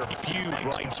one of their few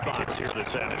bright spots here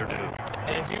this afternoon.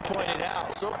 As you pointed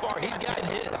out, so far he's gotten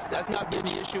his. That's not been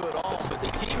the issue at all. But the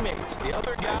teammates, the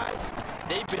other guys,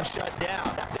 they've been shut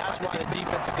down. That's why the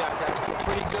defensive guys have to feel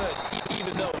pretty good,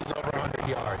 even though he's over 100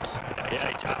 yards. Yeah,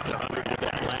 he topped 100 with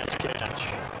that last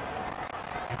catch.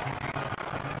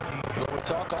 Well, we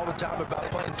talk all the time about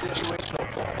playing situational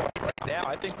football. Right now,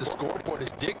 I think the scoreboard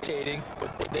is dictating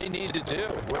what they need to do.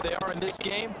 Where they are in this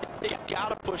game, They've got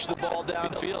to push the ball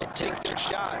downfield, take their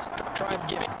shots, try and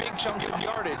get big chunks of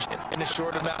yardage in a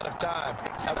short amount of time.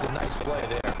 That was a nice play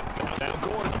there. Now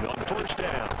Gordon on first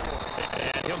down.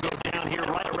 And he'll go down here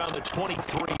right around the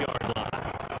 23-yard line.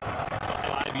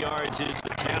 5 yards is the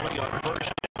tally on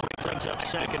first down. It brings up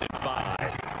 2nd and 5.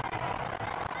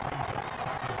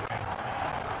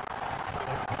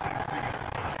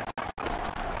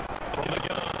 From the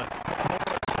gun.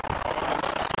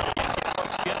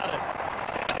 Gallup's got it.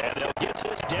 And they'll get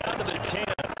this down to the 10.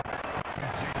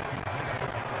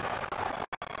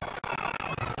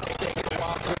 It's taking a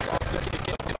while for this offense to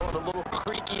get going, a little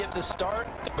creaky at the start,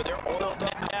 but they're oiled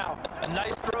up now. A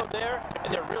nice throw there,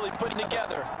 and they're really putting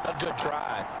together a good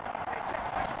drive.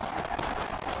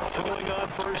 Throwing on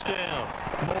first down.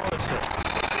 Morrison.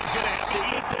 He's going to have to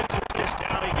eat this. Just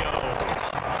down he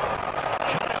goes.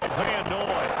 Kyle Van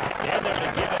Noy in there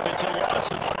to get him. It's a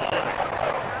loss of 5.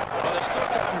 Well, there's still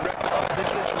time to rectify this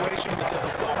situation because the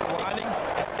silver lining,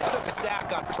 it took a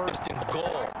sack on 1st and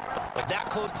goal. But that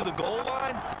close to the goal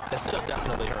line, that still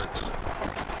definitely hurts.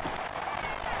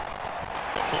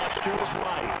 Flush to his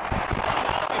right.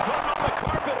 He put him on the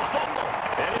carpet, a fumble.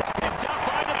 And it's picked up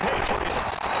by the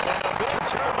Patriots. And a big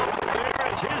turnover there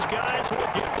as his guys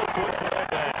will get the football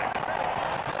back.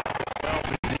 Well,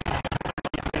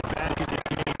 get back in this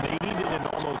game. They needed an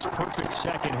almost perfect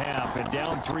second half, and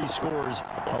down 3 scores.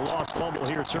 A lost fumble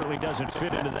here certainly doesn't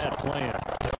fit into that plan.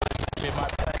 I mean, my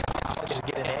plan is to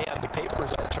get an A on the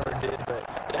papers I turned in, but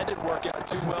that didn't work out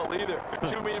too well either.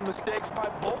 Too many mistakes by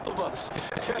both of us.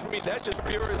 I mean, that's just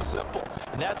pure and simple.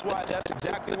 And that's why that's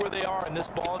exactly where they are in this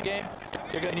ball game.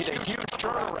 They're going to need a huge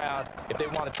turnaround if they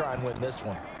want to try and win this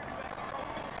one.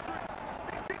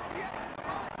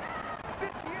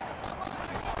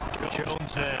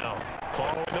 Jones now.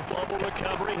 Following the fumble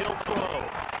recovery, he'll throw.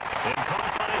 And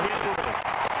caught by Henry.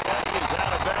 That is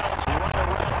out of bounds right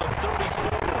around the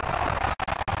 34.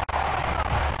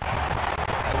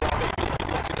 Well, maybe if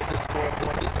you're looking at the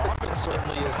scoreboard, this offense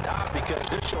certainly is not, because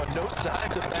they're showing no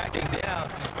signs of backing down,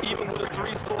 even with a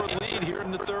 3-score lead here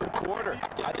in the 3rd quarter.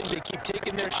 I think they keep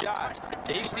taking their shots.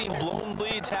 They've seen blown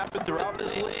leads happen throughout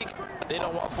this league. They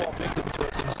don't want to fall victim to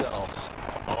it themselves.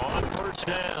 On first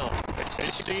down,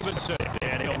 it's Stevenson,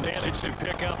 and he'll manage to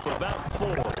pick up about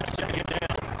 4. Second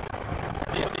down.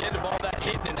 At the end of all that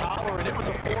hitting and hollering, it was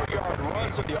a 4-yard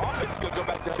run, so the offense is going to go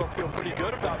back there and feel pretty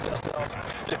good about themselves.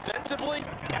 Defensively,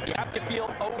 you have to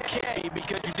feel okay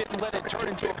because you didn't let it turn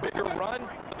into a bigger run,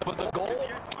 but the goal,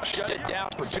 shut it down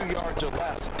for 2 yards or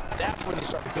less. That's when you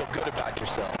start to feel good about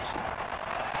yourselves.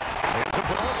 There's a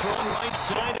ball from right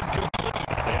side and complete,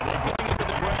 and they bring it to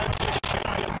the ground just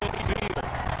shy of midfield.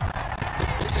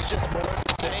 This is just more of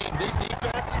the same. This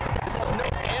defense has had no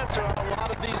answer on a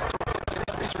lot of these throws. They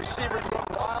have these receivers run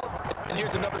wild, and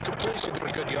here's another completion for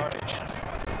good yardage.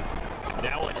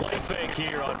 Now a play fake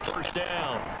here on first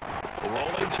down.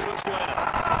 Rolling to his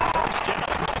left. First down,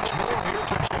 much more here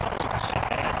for Jones.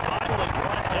 And finally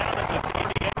brought down at the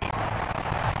 38.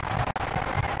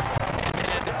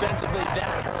 And defensively,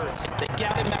 that hurts. They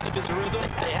got him out of his rhythm.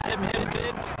 They had him hemmed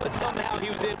in, but somehow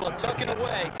he was able to tuck it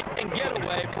away and get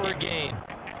away for a gain.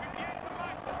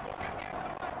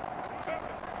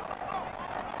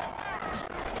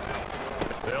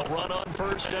 They'll run on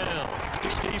first down.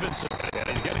 Stevenson, and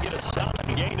he's going to get a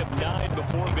solid gain of 9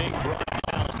 before being brought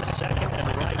down. 2nd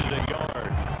and right at a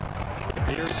yard.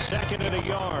 Here's 2nd and a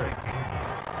yard.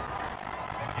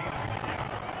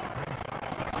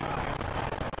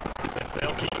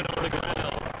 They'll keep it on the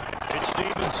ground. It's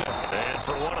Stevenson. And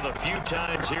for one of the few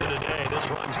times here today, this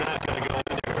run's not going to go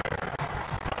anywhere.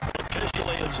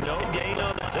 Officially, it's no gain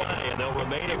on the play, and they'll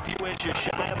remain a few inches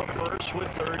shy of a first with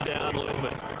 3rd down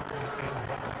looming.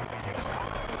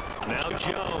 Now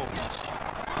Jones.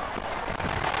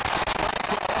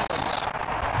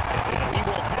 And he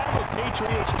will have a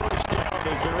Patriots first down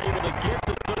as they're able to get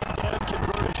the 3rd down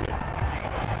conversion.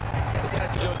 This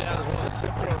has to go down as one of the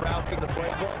simpler routes in the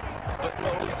playbook, but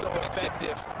oh so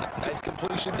effective. Nice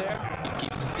completion there. He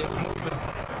keeps the sticks moving.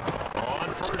 On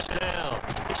first down,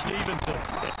 Stevenson.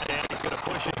 And he's going to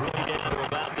push his way down to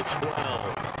about the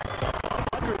 12.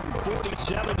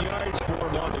 147 yards for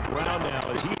him on the ground now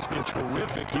as he's been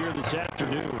terrific here this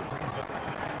afternoon.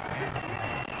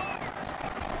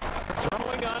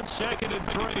 Throwing on 2nd and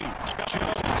 3.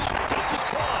 Jones. This is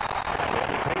caught. And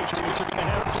the Patriots are going to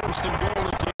have 1st and goal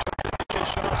as they try to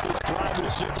finish off this drive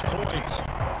with 6 points.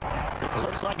 It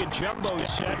looks like a jumbo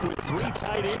set with 3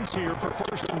 tight ends here for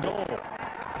 1st and goal.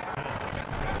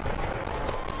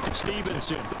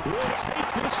 Stevenson will take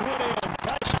this one in.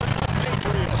 Touchdown,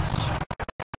 Patriots.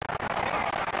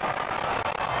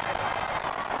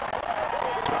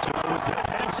 It was the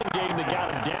passing game that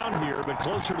got him down but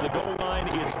closer to the goal line,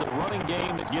 it's the running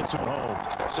game that gets them home.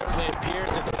 It certainly appears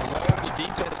that they lulled the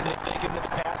defense and thinking that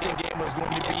the passing game was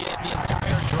going to be in the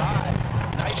entire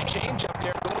drive. Nice change up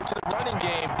there going to the running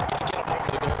game to get them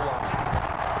over the goal line.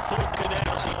 Full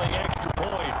Canals on the extra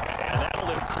point, and that'll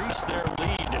increase their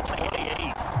lead to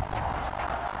 28.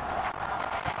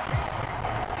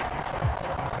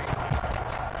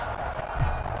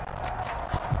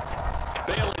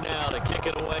 Bailey now to kick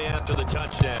it away after the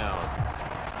touchdown.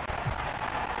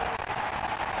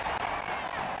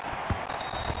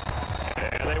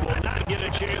 And they will not get a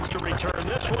chance to return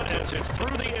this one as it's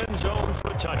through the end zone for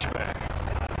a touchback.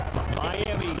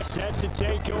 Miami set to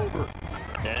take over.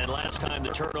 And last time the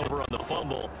turnover on the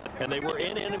fumble, and they were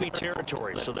in enemy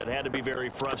territory, so that had to be very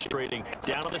frustrating.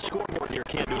 Down on the scoreboard here,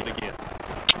 can't do it again.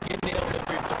 You nailed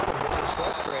every part of what was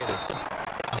frustrated.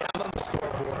 Down on the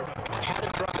scoreboard, had a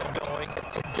drive going,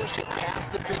 and pushed it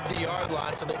past the 50-yard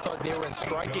line, so they thought they were in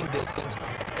striking distance.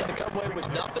 Going to come away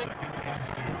with nothing.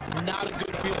 Not a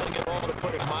good feeling at all, to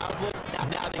put it mildly.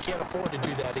 Now they can't afford to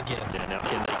do that again. Yeah, now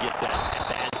can they get that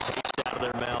bad taste out of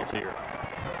their mouth here?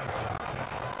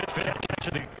 Finish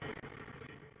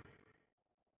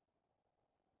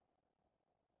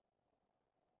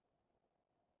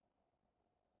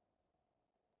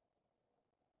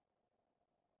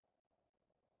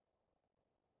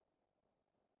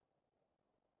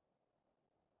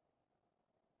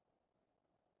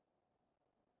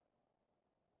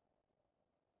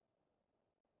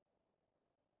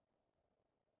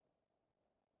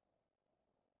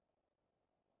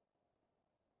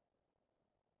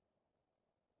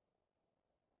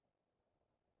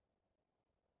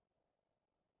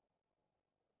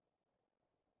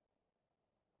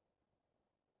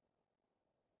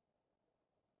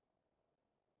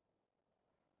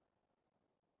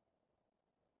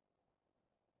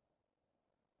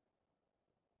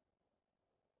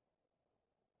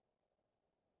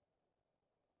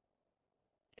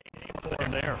of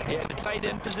the there. Yeah, the tight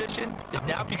end position is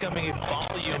now becoming a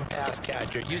volume pass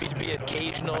catcher. It used to be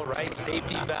occasional, right?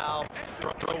 Safety valve,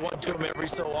 throw one to him every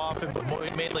so often, but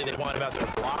mainly they want him out there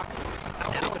to block.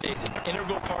 Nowadays, an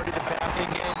integral part of the passing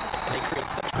game, and they create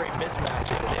such great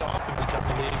mismatches that they often become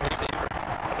the leading receiver.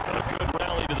 A good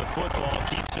rally to the football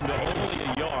keeps him to only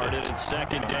a yard, and it's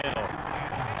second down.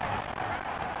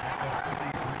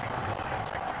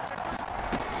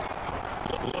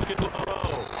 Look at the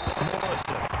throw.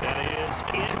 That is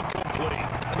incomplete.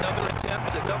 Another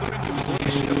attempt, another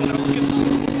incompletion. When I look at the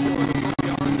scoreboard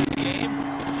of this game,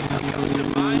 it comes to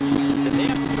mind that they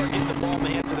have to start getting the ball in the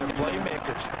hands of their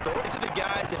playmakers. Throw it to the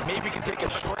guys that maybe can take a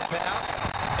short pass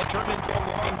and turn it into a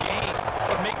long game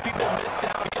or make people miss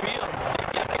downfield.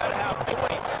 They got to have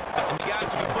points. And the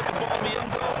guys who can put the ball in the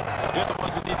end zone, they're the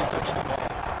ones that need to touch the ball.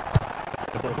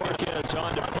 Marquez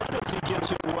on to punt as he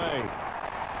gets it away.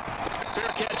 Fair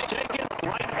catch taken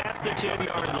right at the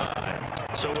 10-yard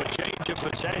line. So a change of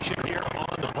possession here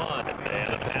on the punt.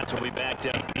 And the Pats will be back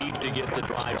down deep to get the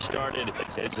drive started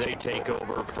as they take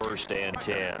over 1st and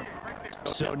 10.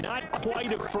 So not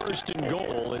quite a 1st and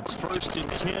goal. It's 1st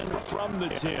and 10 from the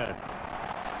 10.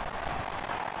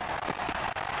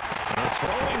 They're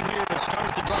throwing here to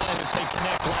start the drive as they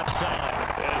connect left side.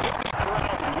 And he'll be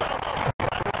corralled well off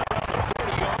around the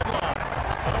 40-yard line.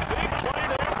 A big play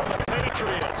there from the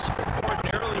Patriots.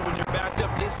 Ordinarily, when you're backed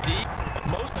up this deep,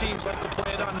 most teams like to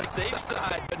play it on the safe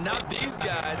side, but not these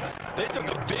guys. They took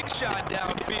a big shot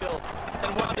downfield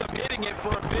and wound up hitting it for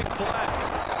a big play.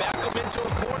 Back them into a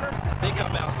corner, they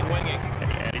come out swinging.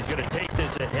 And he's going to take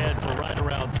this ahead for right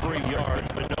around 3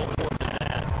 yards, but no more than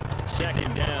that.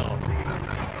 Second down.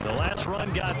 The last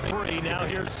run got 3. Now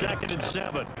here's 2nd and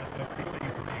 7.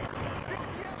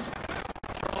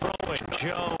 Throwing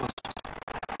Jones.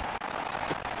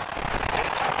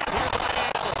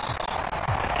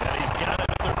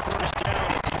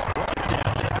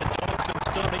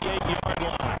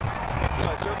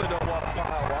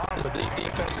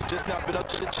 Just not been up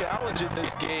to the challenge in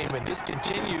this game, and this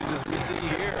continues as we see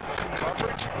here.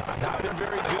 Coverage, not been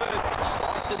very good.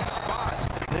 Soft in spots.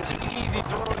 There's an easy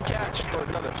throw and catch for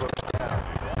another 1st down.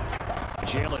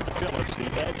 Jalen Phillips, the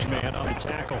edge man on the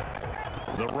tackle.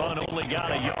 The run only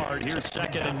got a yard. Here's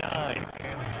 2nd and 9.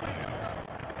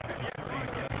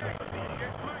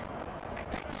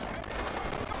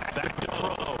 Back to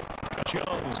throw.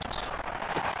 Jones.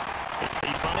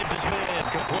 He finds his man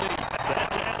complete.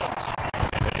 That's Adams.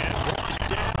 And brought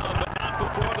down, but not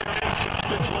before the base of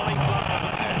the 25.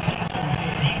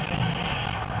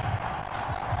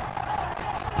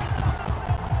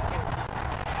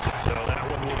 So that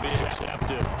one will be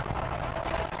accepted.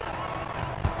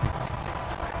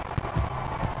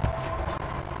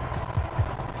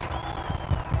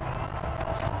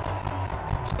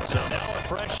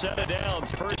 set of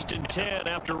downs. 1st and 10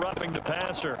 after roughing the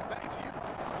passer.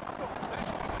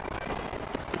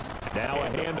 Now a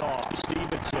handoff.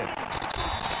 Stevenson.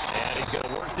 And he's going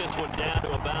to work this one down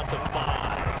to about the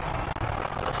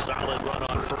 5. A solid run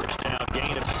on 1st down.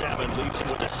 Gain of 7 leaves him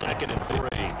with a 2nd and 3.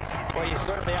 Well, you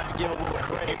certainly have to give a little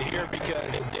credit here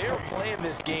because they're playing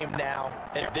this game now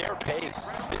at their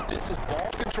pace. This is ball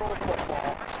control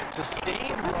football,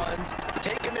 sustained runs,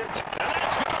 taking their time. And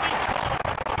that's going to be caught.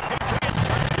 Patriot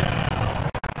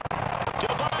touchdown.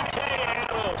 Devontae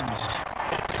Adams.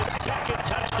 It's his 2nd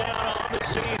touchdown on the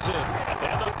season.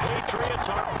 And the Patriots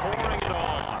are pouring it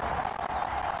on.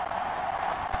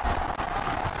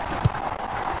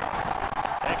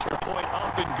 Extra point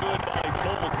up and good by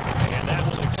Folk. And that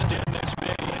will extend this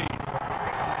big lead.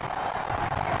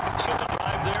 So the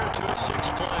drive there to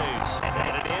 6 plays.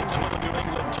 And it ends with a New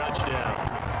England touchdown.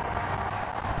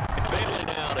 Bailey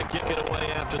now to kick it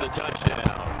away after the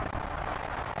touchdown.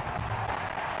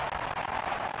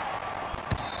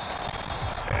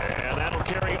 And that'll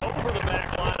carry over the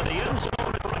back line of the end zone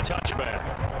for a touchback.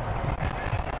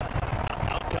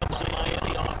 Out comes the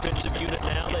Miami offensive unit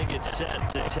now. They get set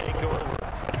to take over.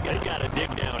 They got to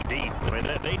dig down deep. I mean,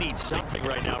 they need something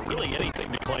right now, really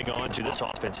anything to cling on to. This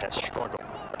offense has struggled.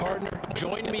 Partner,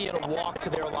 join me in a walk to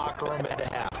their locker room at the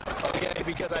half, okay?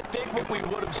 Because I think what we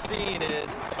would have seen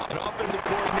is an offensive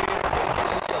coordinator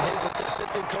and his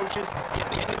assistant coaches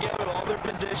getting together with all their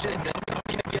positions and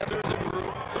coming together as a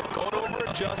group, going over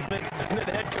adjustments, and then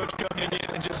the head coach coming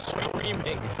in and just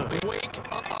screaming, wake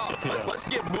up. Let's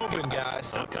get moving,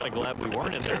 guys. I'm kind of glad we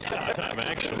weren't in there at that time,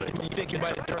 actually. You think you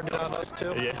might have turned it on us,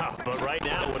 too? Yeah, but right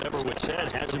now, whatever was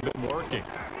said hasn't been working.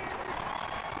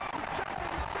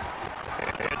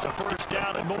 It's a 1st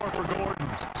down and more for Gordon.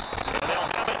 And they'll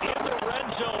have it in the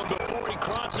red zone before he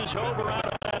crosses over out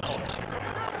of bounds.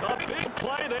 A big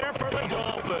play there for the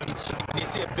Dolphins. When you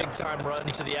see a big-time run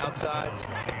to the outside,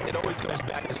 it always comes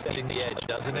back to setting the edge,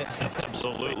 doesn't it?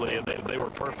 Absolutely, and they were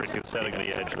perfect at setting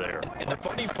the edge there. And the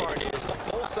funny part is,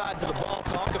 both sides of the ball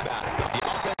talk about it. The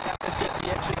offense has to set the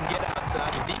edge so they can get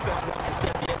outside. The defense wants to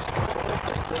set the edge to control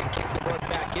things so they can kick the run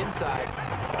back inside.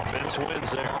 Offense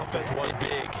wins there. Offense won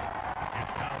big.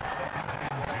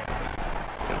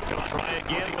 He'll try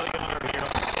again with the arm here.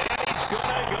 And he's going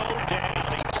to go down.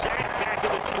 He's sacked back to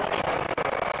the 20.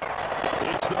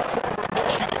 It's the former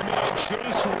Michigan man,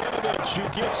 Chase Winovich, who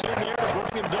gets in there to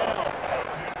bring him down.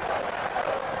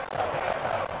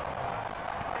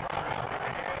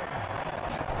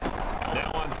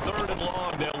 Now on 3rd and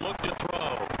long, they'll look to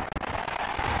throw.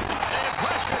 And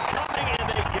pressure coming, and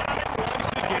they got it once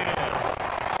again.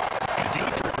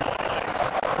 Dietrich Wise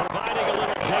providing a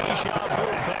little deja vu,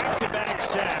 back-to-back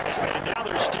sacks, and now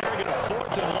they're staring at a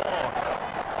 4th and long.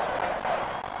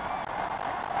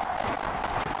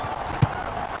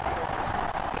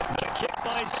 The kick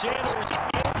by Sanders is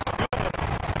good.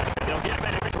 They'll get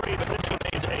back 3, but this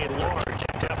remains a large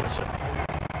deficit.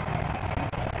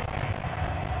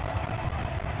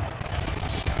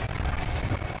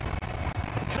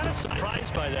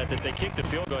 Surprised by that they kicked the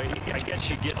field goal. I guess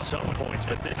you get some points,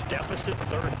 but this deficit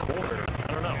 3rd quarter,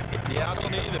 I don't know. Yeah, I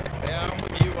don't either. Yeah, I'm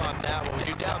with you on that one. When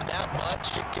you're down that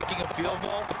much, kicking a field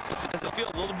goal, does it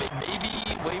feel a little bit maybe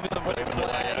waving the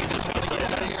flag? You just want to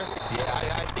get out of here?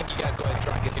 Yeah, I think you got to go ahead and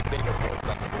try and get some bigger points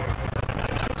on the board.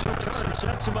 Nice kick return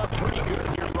sets him up pretty good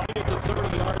here, right at the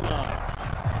 30-yard line.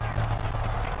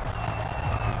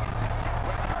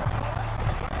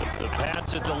 The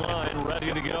Pats at the line,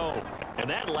 ready to go. And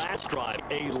that last drive,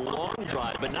 a long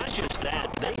drive, but not just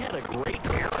that. They had a great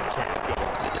air attack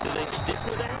going. Do they stick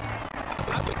with that?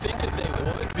 I would think that they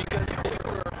would because if they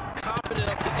were confident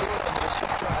enough to do it on the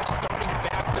last drive, starting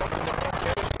backed up in their own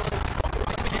territory,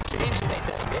 why would you change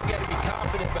anything? They've got to be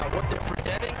confident about what they're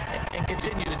presenting and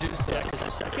continue to do so. Yeah, because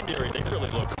the secondary, they really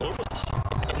look clueless.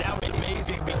 And that was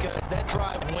amazing because that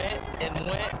drive went and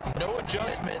went, no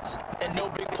adjustments, and no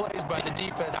big plays by the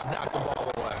defense to knock the ball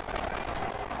away.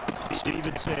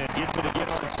 Stevenson gets it again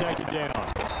on 2nd down.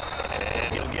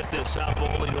 And he'll get this up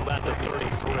only to about the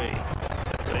 33.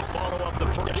 They follow up the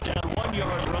 1st down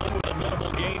 1-yard run with a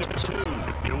minimal gain of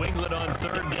 2. New England on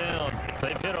 3rd down.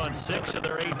 They've hit on 6 of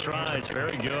their 8 tries.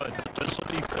 Very good. This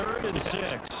will be 3rd and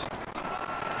 6.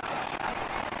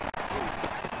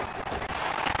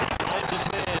 He finds his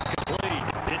man complete.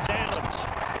 It's Adams.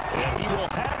 And he will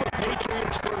have a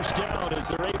Patriots 1st down as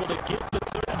they're able to get the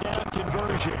 3rd down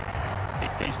conversion.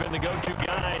 He's been the go-to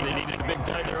guy. They needed a big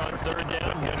time there on 3rd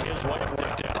down, and his way it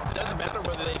worked out. It doesn't matter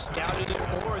whether they scouted it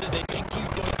or that they think he's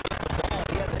going to get the ball.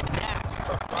 He has a knack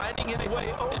for finding his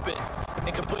way open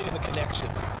and completing the connection.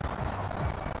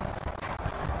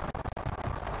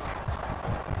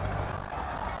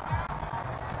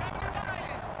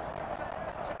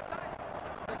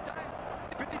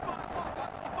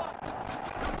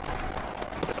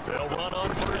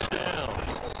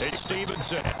 It's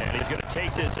Stevenson, and he's going to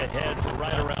take this ahead for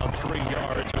right around 3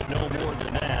 yards, but no more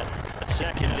than that.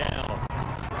 Second down.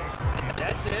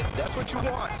 That's it. That's what you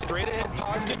want. Straight ahead,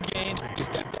 positive gain.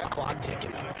 Just keep that clock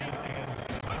ticking.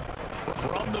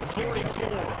 From the 44,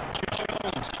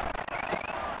 Jones.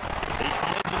 He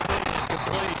finds his way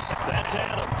incomplete. That's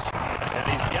Adams.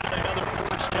 And he's got another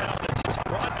first down as he's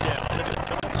brought down at the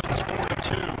Dolphins'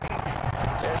 42.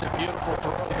 There's a beautiful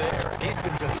throw there. He's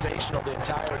been sensational the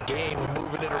entire game,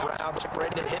 moving it around,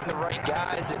 spreading it, hitting the right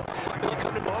guys. And look,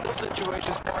 under normal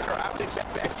situations, partner, I would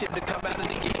expect him to come out of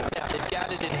the game now. They've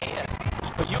got it in hand.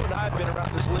 But you and I have been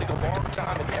around this league a long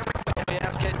time, and every time we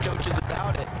ask head coaches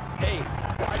about it, hey,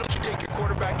 why don't you take your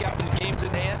quarterback out when the game's in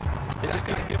hand? They're just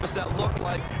going to give us that look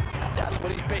like that's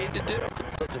what he's paid to do.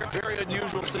 So it's a very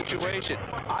unusual situation.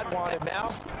 I'd want him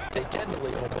out. They tend to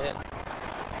leave him in.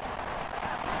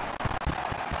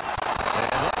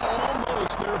 And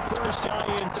almost their first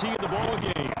INT of the ball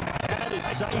game. Had his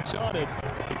sights on it,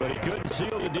 but he couldn't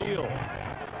seal the deal.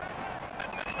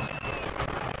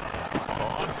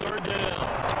 On third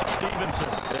down, Stevenson.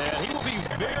 And he will be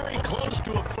very close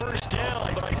to a first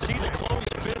down, but I see the closed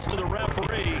fist of the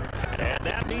referee, and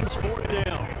that means fourth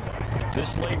down.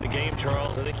 This late in the game,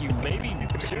 Charles, I think you maybe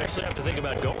seriously have to think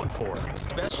about going for it.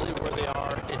 Especially where they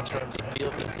are in terms of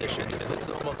field position, because this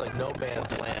is almost like no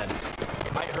man's land.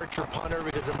 It might hurt your punter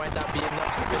because there might not be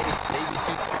enough space, maybe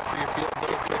too far for your field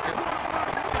goal kicker.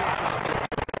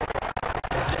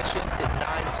 Possession is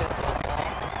 9/10 of the ball.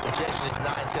 Possession is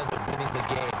 9/10 of winning the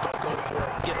game. Don't go for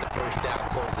it. Get the first down.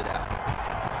 Close it out.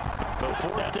 The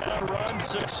fourth down run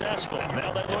successful.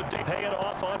 Now they look to pay it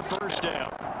off on first down.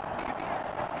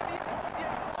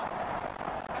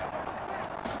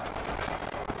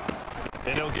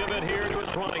 And he'll give it here to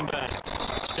his running back.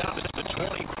 Stop it at the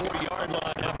 24-yard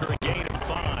line after a gain of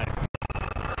 5.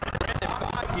 Brandon,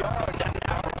 5 yards and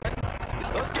now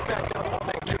let's get back to the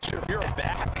make sure you're a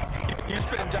back. You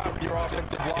spend time with your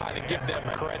offensive line and give them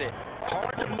credit.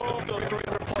 Hard to move those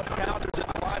 300-plus pounders at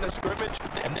the line of scrimmage,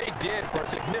 and they did for a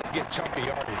significant chunk of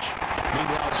yardage.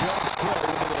 Meanwhile, Jones throw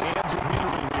into the hands of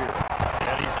Henry here.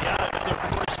 And he's got another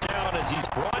first down as he's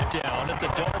brought down at the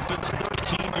Dolphins'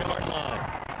 13-yard line.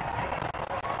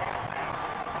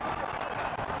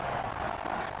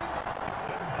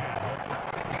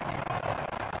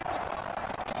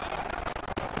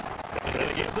 Going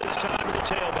to give this time to the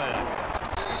tailback.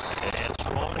 And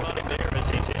strong running there as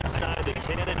he's inside the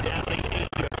 10 and down the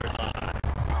 8-yard line.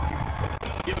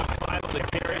 Give him 5 on the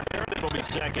carry there, and it'll be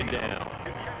second down.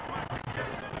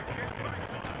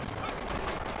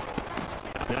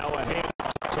 Now a hand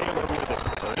Taylor with it.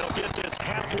 He'll get this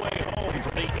halfway home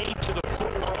from the 8 to the 4,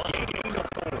 gain of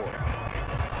 4.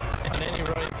 And any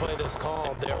running play that's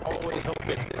called, they're always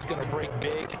hoping it's going to break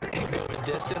big and go the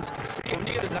distance. But when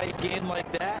you get a nice gain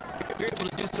like that, you're able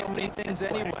to do so many things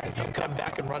anyway. You can come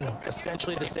back and run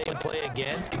essentially the same play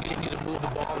again, continue to move the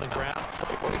ball on the ground,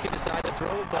 or you can decide to throw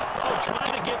the ball. They're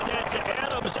trying to get that to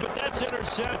Adams, but that's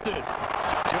intercepted.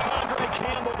 Devondre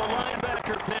Campbell, the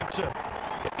linebacker, picks it.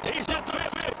 He's at the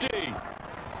 50,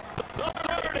 the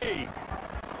 30,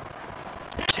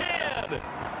 10.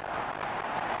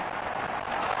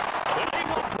 And they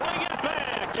will bring it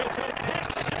back. It's a pick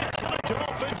 6 and a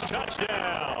Dolphins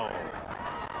touchdown.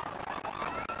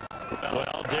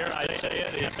 Well, dare I say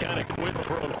it, it's kind of quid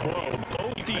pro quo.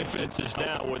 Both defenses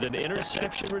now with an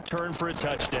interception return for a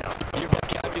touchdown. Your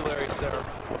vocabulary, sir,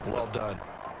 well done.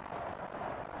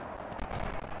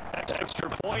 Extra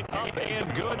point up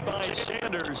and good by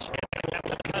Sanders. And that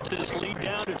will cut this lead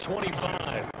down to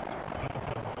 25.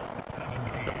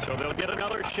 So they'll get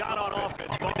another shot on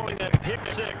offense following that pick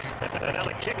 6. And now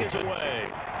the kick is away.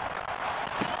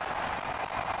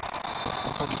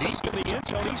 From deep in the end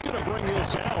zone, he's going to bring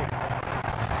this out.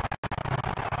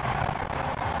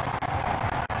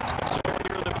 So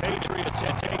here are the Patriots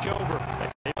to take over.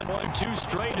 They've won 2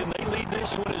 straight, and they lead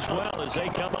this one as well as they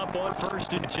come up on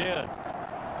 1st and 10.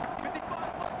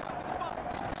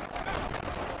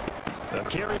 A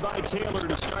carry by Taylor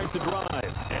to start the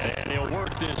drive. And he'll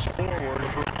work this forward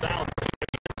for about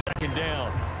 2nd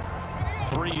down.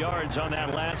 3 yards on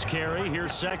that last carry.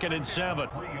 Here's 2nd and 7.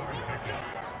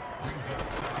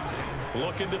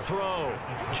 Looking to throw.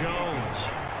 Jones.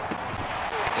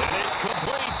 And it's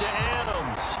complete to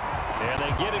Adams. And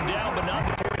they get him down, but not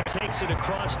before he takes it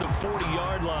across the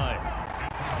 40-yard line.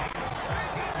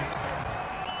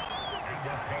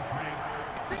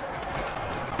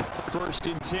 First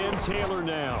and 10, Taylor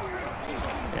now.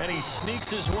 And he sneaks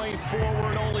his way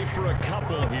forward only for a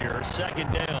couple here.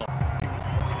 2nd down.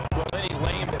 Well, any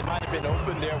lane that might have been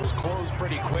open there was closed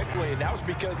pretty quickly, and that was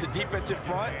because the defensive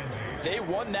front They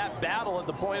won that battle at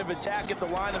the point of attack at the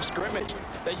line of scrimmage.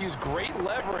 They used great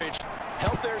leverage,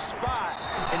 held their spot,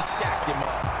 and stacked him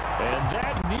up. And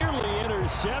that nearly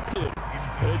intercepted.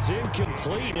 It's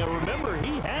incomplete. Now remember,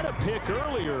 he had a pick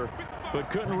earlier, but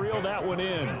couldn't reel that one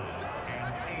in.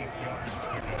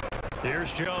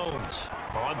 Here's Jones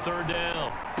on third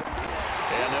down.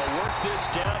 And they'll work this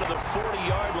down to the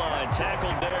 40-yard line.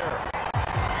 Tackled there.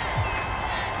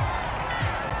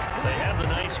 They have the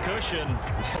nice cushion.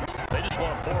 They just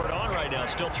want to pour it on right now.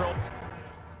 Still throwing.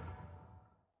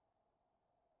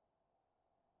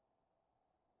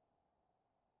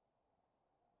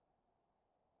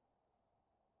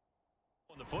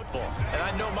 The football. And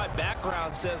I know my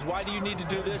background says, why do you need to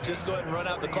do this? Just go ahead and run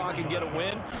out the clock and get a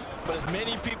win. But as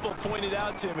many people pointed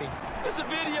out to me, it's a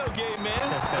video game, man.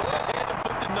 Go ahead and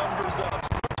put the numbers up.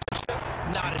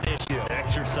 Not an issue.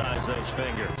 Exercise those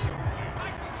fingers.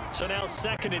 So now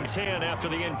 2nd and 10 after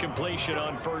the incompletion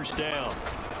on first down.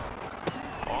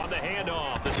 On the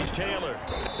handoff, this is Taylor.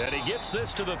 And he gets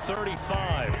this to the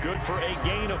 35. Good for a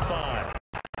gain of 5.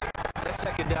 That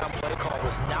second down play call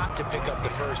was not to pick up the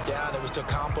first down. It was to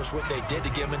accomplish what they did to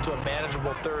get them into a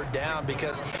manageable third down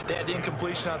because they had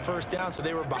incompletion on first down, so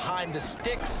they were behind the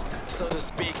sticks, so to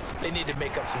speak. They needed to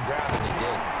make up some ground, and they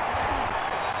did.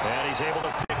 And he's able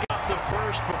to pick up the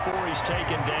first before he's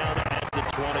taken down at the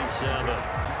 27.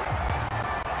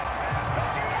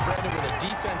 Brandon, when a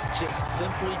defense just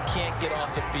simply can't get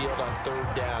off the field on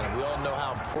third down, and we all know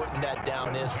how important that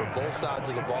down is for both sides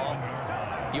of the ball,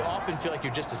 you often feel like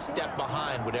you're just a step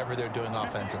behind whatever they're doing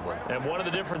offensively. And one of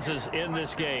the differences in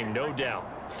this game, no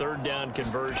doubt, third down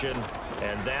conversion,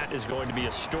 and that is going to be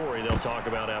a story they'll talk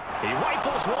about after. He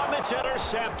rifles one that's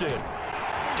intercepted.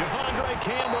 Devondre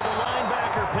Campbell, the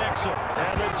linebacker, picks him.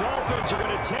 And the Dolphins are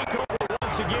going to take over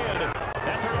once again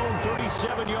at their own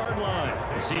 37-yard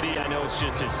line. CD, I know it's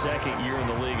just his second year in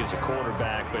the league as a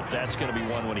quarterback, but that's going to be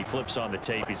one when he flips on the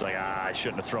tape. He's like, I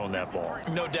shouldn't have thrown that ball.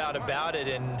 No doubt about it,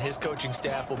 and his coaching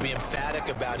staff will be emphatic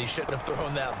about he shouldn't have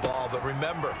thrown that ball. But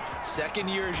remember, second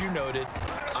year, as you noted,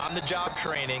 on-the-job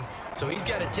training, so he's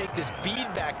got to take this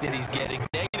feedback that he's getting,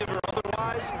 negative or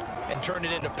otherwise, and turn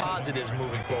it into positives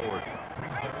moving forward.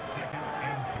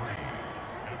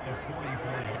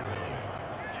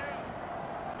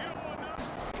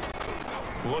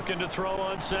 Looking to throw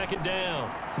on second down.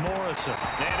 Morrison.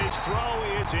 And his throw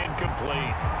is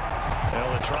incomplete.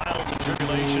 Well, the trials and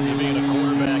tribulations of being a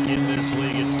quarterback in this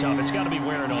league, it's tough. It's got to be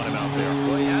wearing on him out there.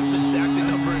 Well, he has been sacked a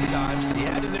number of times. He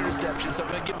had an interception, so I'm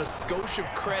going to give him a skosh of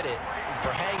credit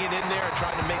for hanging in there and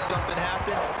trying to make something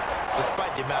happen,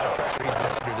 despite the amount of pressure he's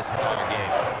been under this entire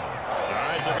game. All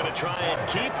right, they're going to try and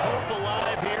keep hope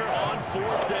alive here on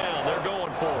fourth down. They're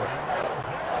going for it.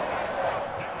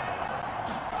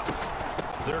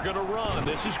 They're going to run.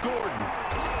 This is Gordon.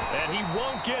 And he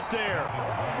won't get there.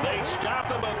 They stop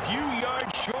him a few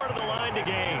yards short of the line to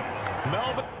gain.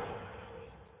 Melvin.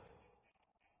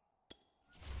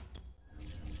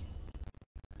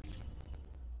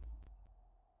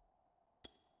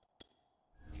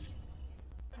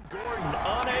 Gordon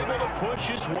unable to push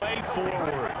his way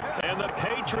forward. And the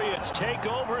Patriots take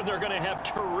over, and they're going to have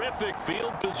terrific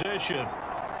field position.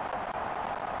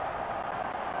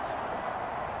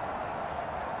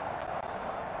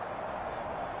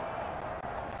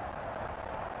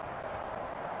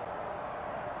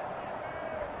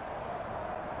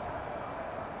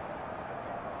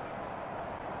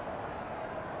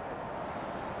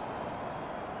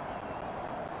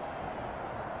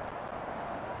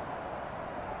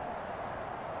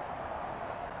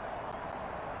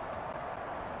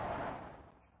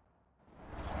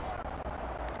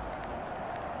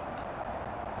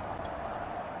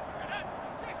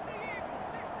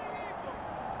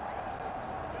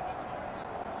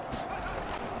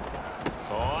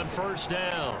 First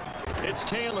down. It's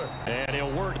Taylor. And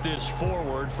he'll work this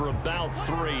forward for about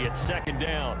 3 at second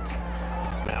down.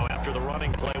 Now after the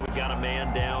running play, we've got a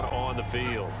man down on the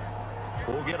field.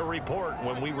 We'll get a report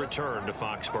when we return to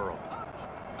Foxborough.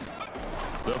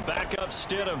 The backup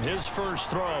Stidham, his first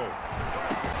throw. Over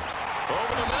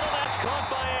the middle, that's caught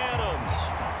by Adams.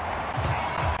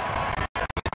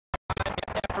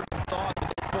 Effort and thought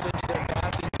that they put into their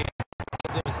passing game,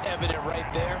 because it was evident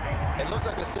right there. It looks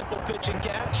like a simple pitch and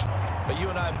catch, but you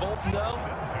and I both know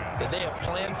that they have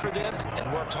planned for this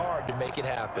and worked hard to make it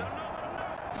happen.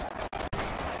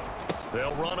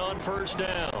 They'll run on first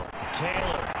down.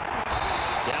 Taylor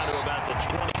down to about the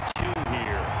 22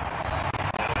 here.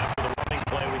 Now after the running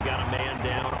play, we've got a man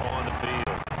down on the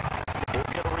field.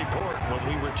 We'll get a report when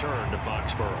we return to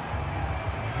Foxborough.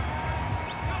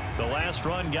 The last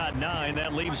run got 9.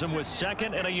 That leaves them with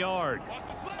 2nd and a yard.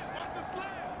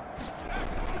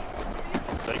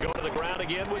 They go to the ground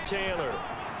again with Taylor.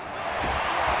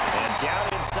 And down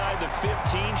inside the 15,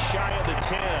 shy of the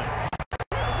 10.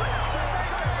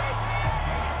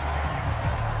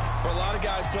 For a lot of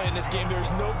guys playing this game, there's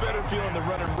no better feeling than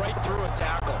running right through a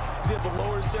tackle. He's able to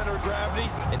lower his center of gravity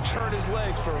and turn his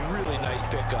legs for a really nice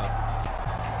pickup.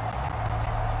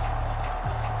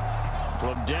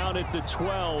 From down at the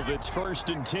 12, it's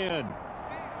 1st and 10.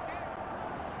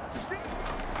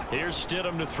 Here's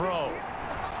Stidham to throw.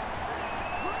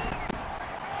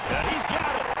 And he's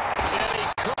got it. And he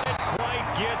couldn't quite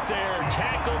get there.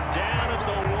 Tackled down at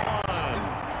the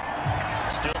 1.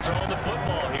 Still throwing the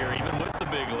football here, even with the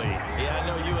big lead. Yeah, I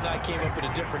know you and I came up in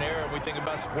a different era, and we think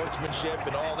about sportsmanship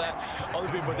and all that. Other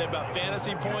people think about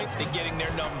fantasy points and getting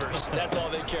their numbers. That's all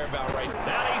they care about right now.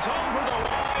 Now he's over the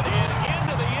line and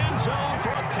into the end zone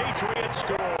for a Patriot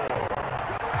score.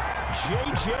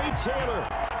 J.J. Taylor,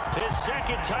 his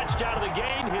second touchdown of the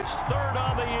game, his 3rd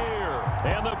on the year.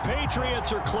 And the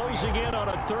Patriots are closing in on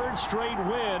a 3rd straight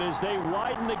win as they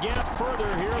widen the gap further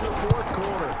here in the 4th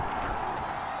quarter.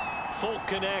 Folk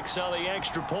connects on the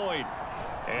extra point,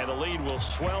 and the lead will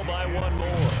swell by 1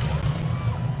 more.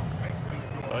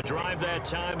 A drive that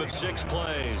time of 6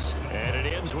 plays, and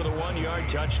it ends with a 1-yard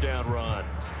touchdown run.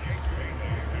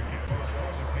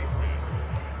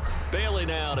 Bailey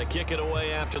now to kick it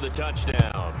away after the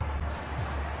touchdown.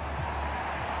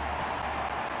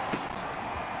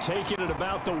 Taking it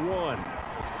about the 1.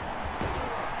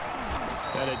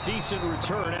 And a decent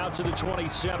return out to the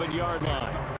 27-yard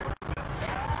line.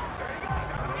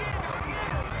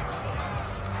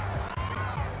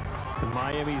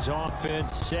 Miami's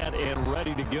offense set and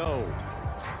ready to go.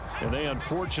 And they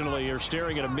unfortunately are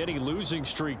staring at a mini losing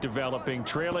streak developing,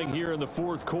 trailing here in the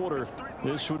 4th quarter.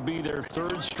 This would be their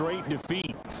 3rd straight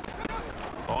defeat.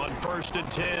 On 1st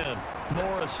and 10,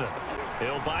 Morrison.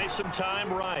 He'll buy some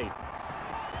time right.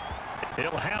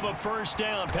 He'll have a 1st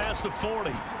down past the 40.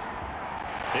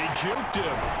 They juked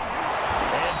him.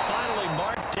 And finally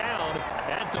marked down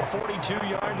at the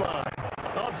 42-yard line.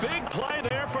 A big play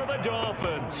there for the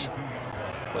Dolphins.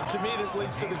 But to me, this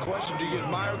leads to the question, do you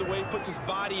admire the way he puts his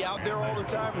body out there all the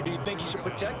time, or do you think he should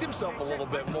protect himself a little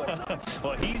bit more?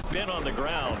 Well, he's been on the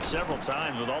ground several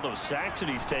times with all those sacks that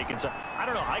he's taken. So, I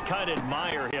don't know, I kind of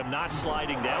admire him not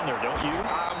sliding down there, don't you?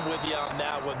 I'm with you on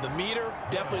that one. The meter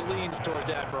definitely leans towards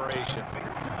admiration.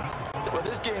 Well,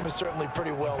 this game is certainly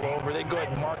pretty well over. They go ahead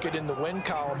and mark it in the win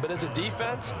column, but as a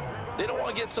defense, they don't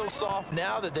want to get so soft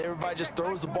now that everybody just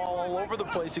throws the ball all over the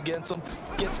place against them,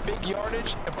 gets big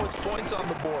yardage, and puts points on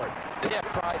the board. They have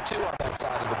pride, too, on that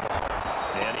side of the ball.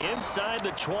 And inside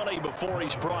the 20 before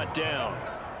he's brought down.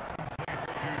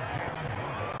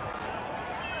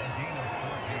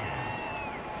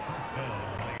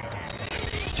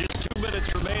 Just 2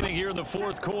 minutes remaining here in the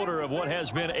 4th quarter of what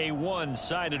has been a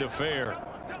one-sided affair.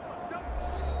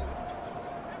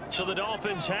 So the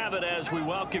Dolphins have it as we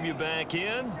welcome you back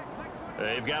in.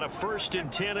 They've got a 1st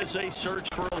and 10 as they search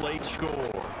for a late score.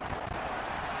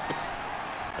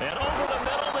 And over the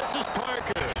middle, this is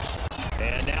Parker.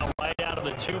 And now right out of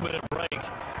the 2-minute break,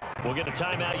 we'll get a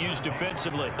timeout used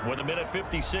defensively with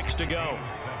 1:56 to go.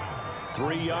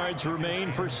 3 yards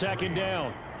remain for 2nd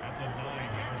down.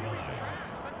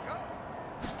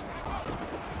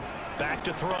 Back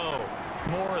to throw.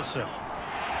 Morrison.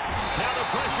 Now the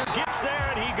pressure gets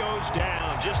there, and he goes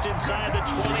down just inside the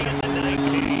 20 and the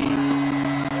 19.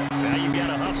 Now you've got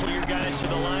to hustle your guys to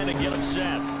the line and get them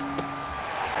set.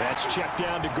 That's checked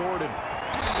down to Gordon.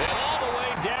 And all the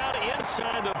way down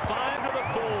inside the 5 to the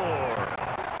 4.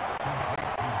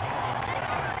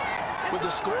 With the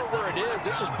score where it is,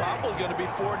 this was probably going to be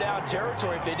 4-down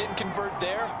territory if they didn't convert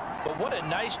there. But what a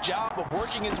nice job of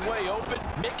working his way open,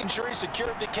 making sure he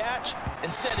secured the catch,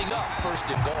 and setting up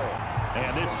 1st and goal.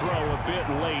 And this throw a bit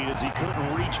late as he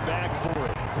couldn't reach back for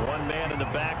it. 1 man in the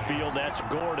backfield, that's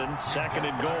Gordon, 2nd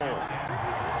and goal.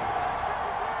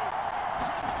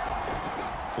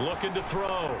 Looking to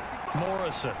throw,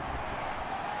 Morrison.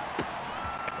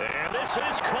 And this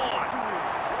is caught.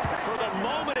 For the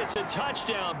moment, it's a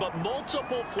touchdown, but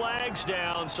multiple flags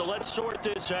down, so let's sort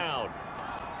this out.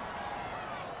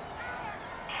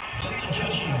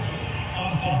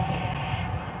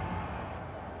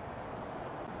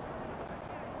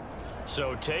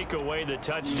 So take away the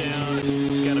touchdown.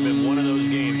 It's kind of been one of those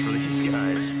games for these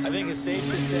guys. I think it's safe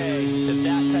to say that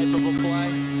that type of a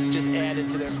play just added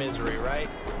to their misery, right?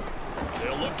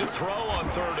 They'll look to throw on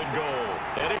 3rd and goal.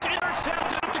 And it's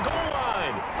intercepted at the goal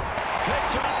line.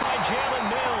 Picked up by Jalen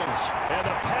Mills. And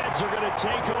the Pats are going to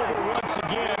take over once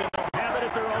again. And they'll have it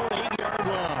at their own 8-yard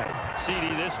line.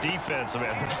 CD, this defense,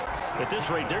 man. At this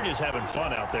rate, they're just having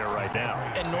fun out there right now.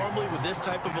 And normally with this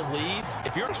type of a lead,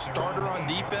 if you're a starter on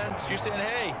defense, you're saying,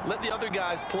 hey, let the other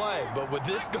guys play. But with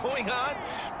this going on,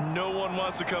 no one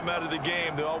wants to come out of the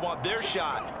game. They all want their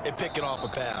shot at picking off a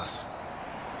pass.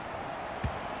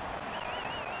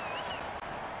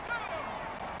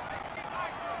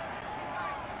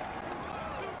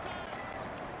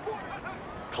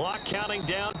 Clock counting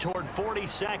down toward 40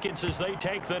 seconds as they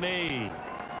take the knee.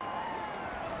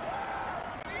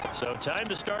 So time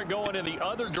to start going in the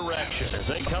other direction as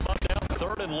they come up now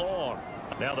 3rd and long.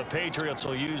 Now the Patriots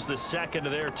will use the second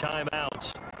of their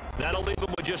timeouts. That'll leave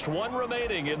them with just one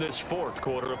remaining in this 4th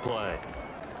quarter of play.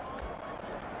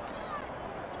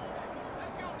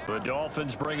 The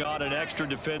Dolphins bring on an extra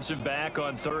defensive back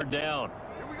on 3rd down.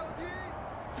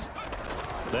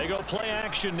 They go play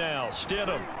action now.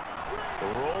 Stidham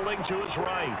rolling to his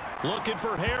right. Looking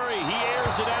for Harry. He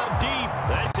airs it out deep.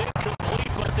 That's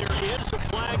incomplete, but there is a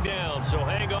flag down. So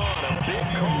hang on. A big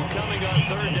call coming on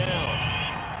 3rd down.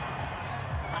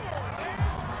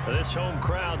 This home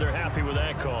crowd, they're happy with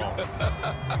that call.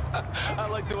 I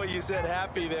like the way you said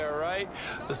happy there, right?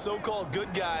 The so-called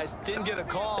good guys didn't get a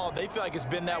call. They feel like it's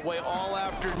been that way all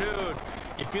afternoon.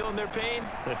 You feeling their pain?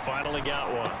 They finally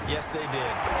got one. Yes, they did.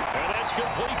 And that's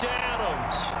complete to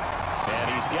Adams.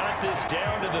 And he's got this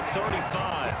down to the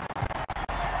 35.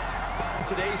 In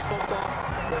today's football,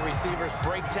 where receivers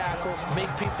break tackles, make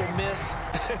people miss,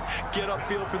 get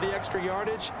upfield for the extra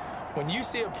yardage, when you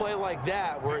see a play like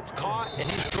that where it's caught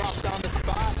and he's dropped on the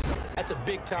spot, that's a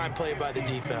big-time play by the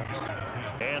defense.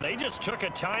 And they just took a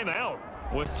timeout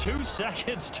with 2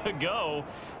 seconds to go.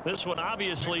 This one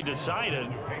obviously decided.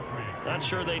 Not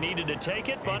sure they needed to take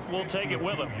it, but we'll take it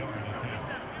with them.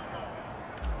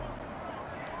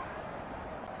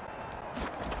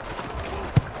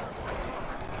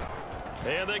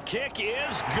 And the kick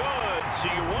is good. So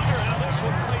you wonder how this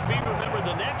one might be remembered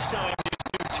the next time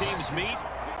these two teams meet.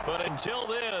 But until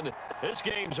then, this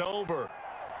game's over.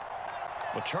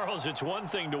 Well, Charles, it's one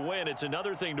thing to win. It's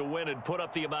another thing to win and put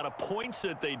up the amount of points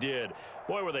that they did.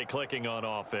 Boy, were they clicking on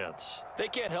offense. They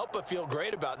can't help but feel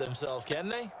great about themselves, can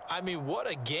they? I mean,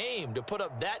 what a game to put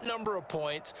up that number of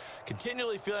points,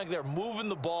 continually feeling like they're moving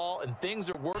the ball and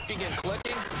things are working and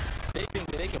clicking. They think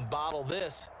that they can bottle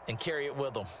this and carry it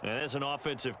with them. And as an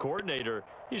offensive coordinator,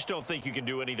 you just don't think you can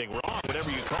do anything wrong.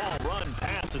 Whatever you call, run,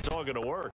 pass, it's all going to work.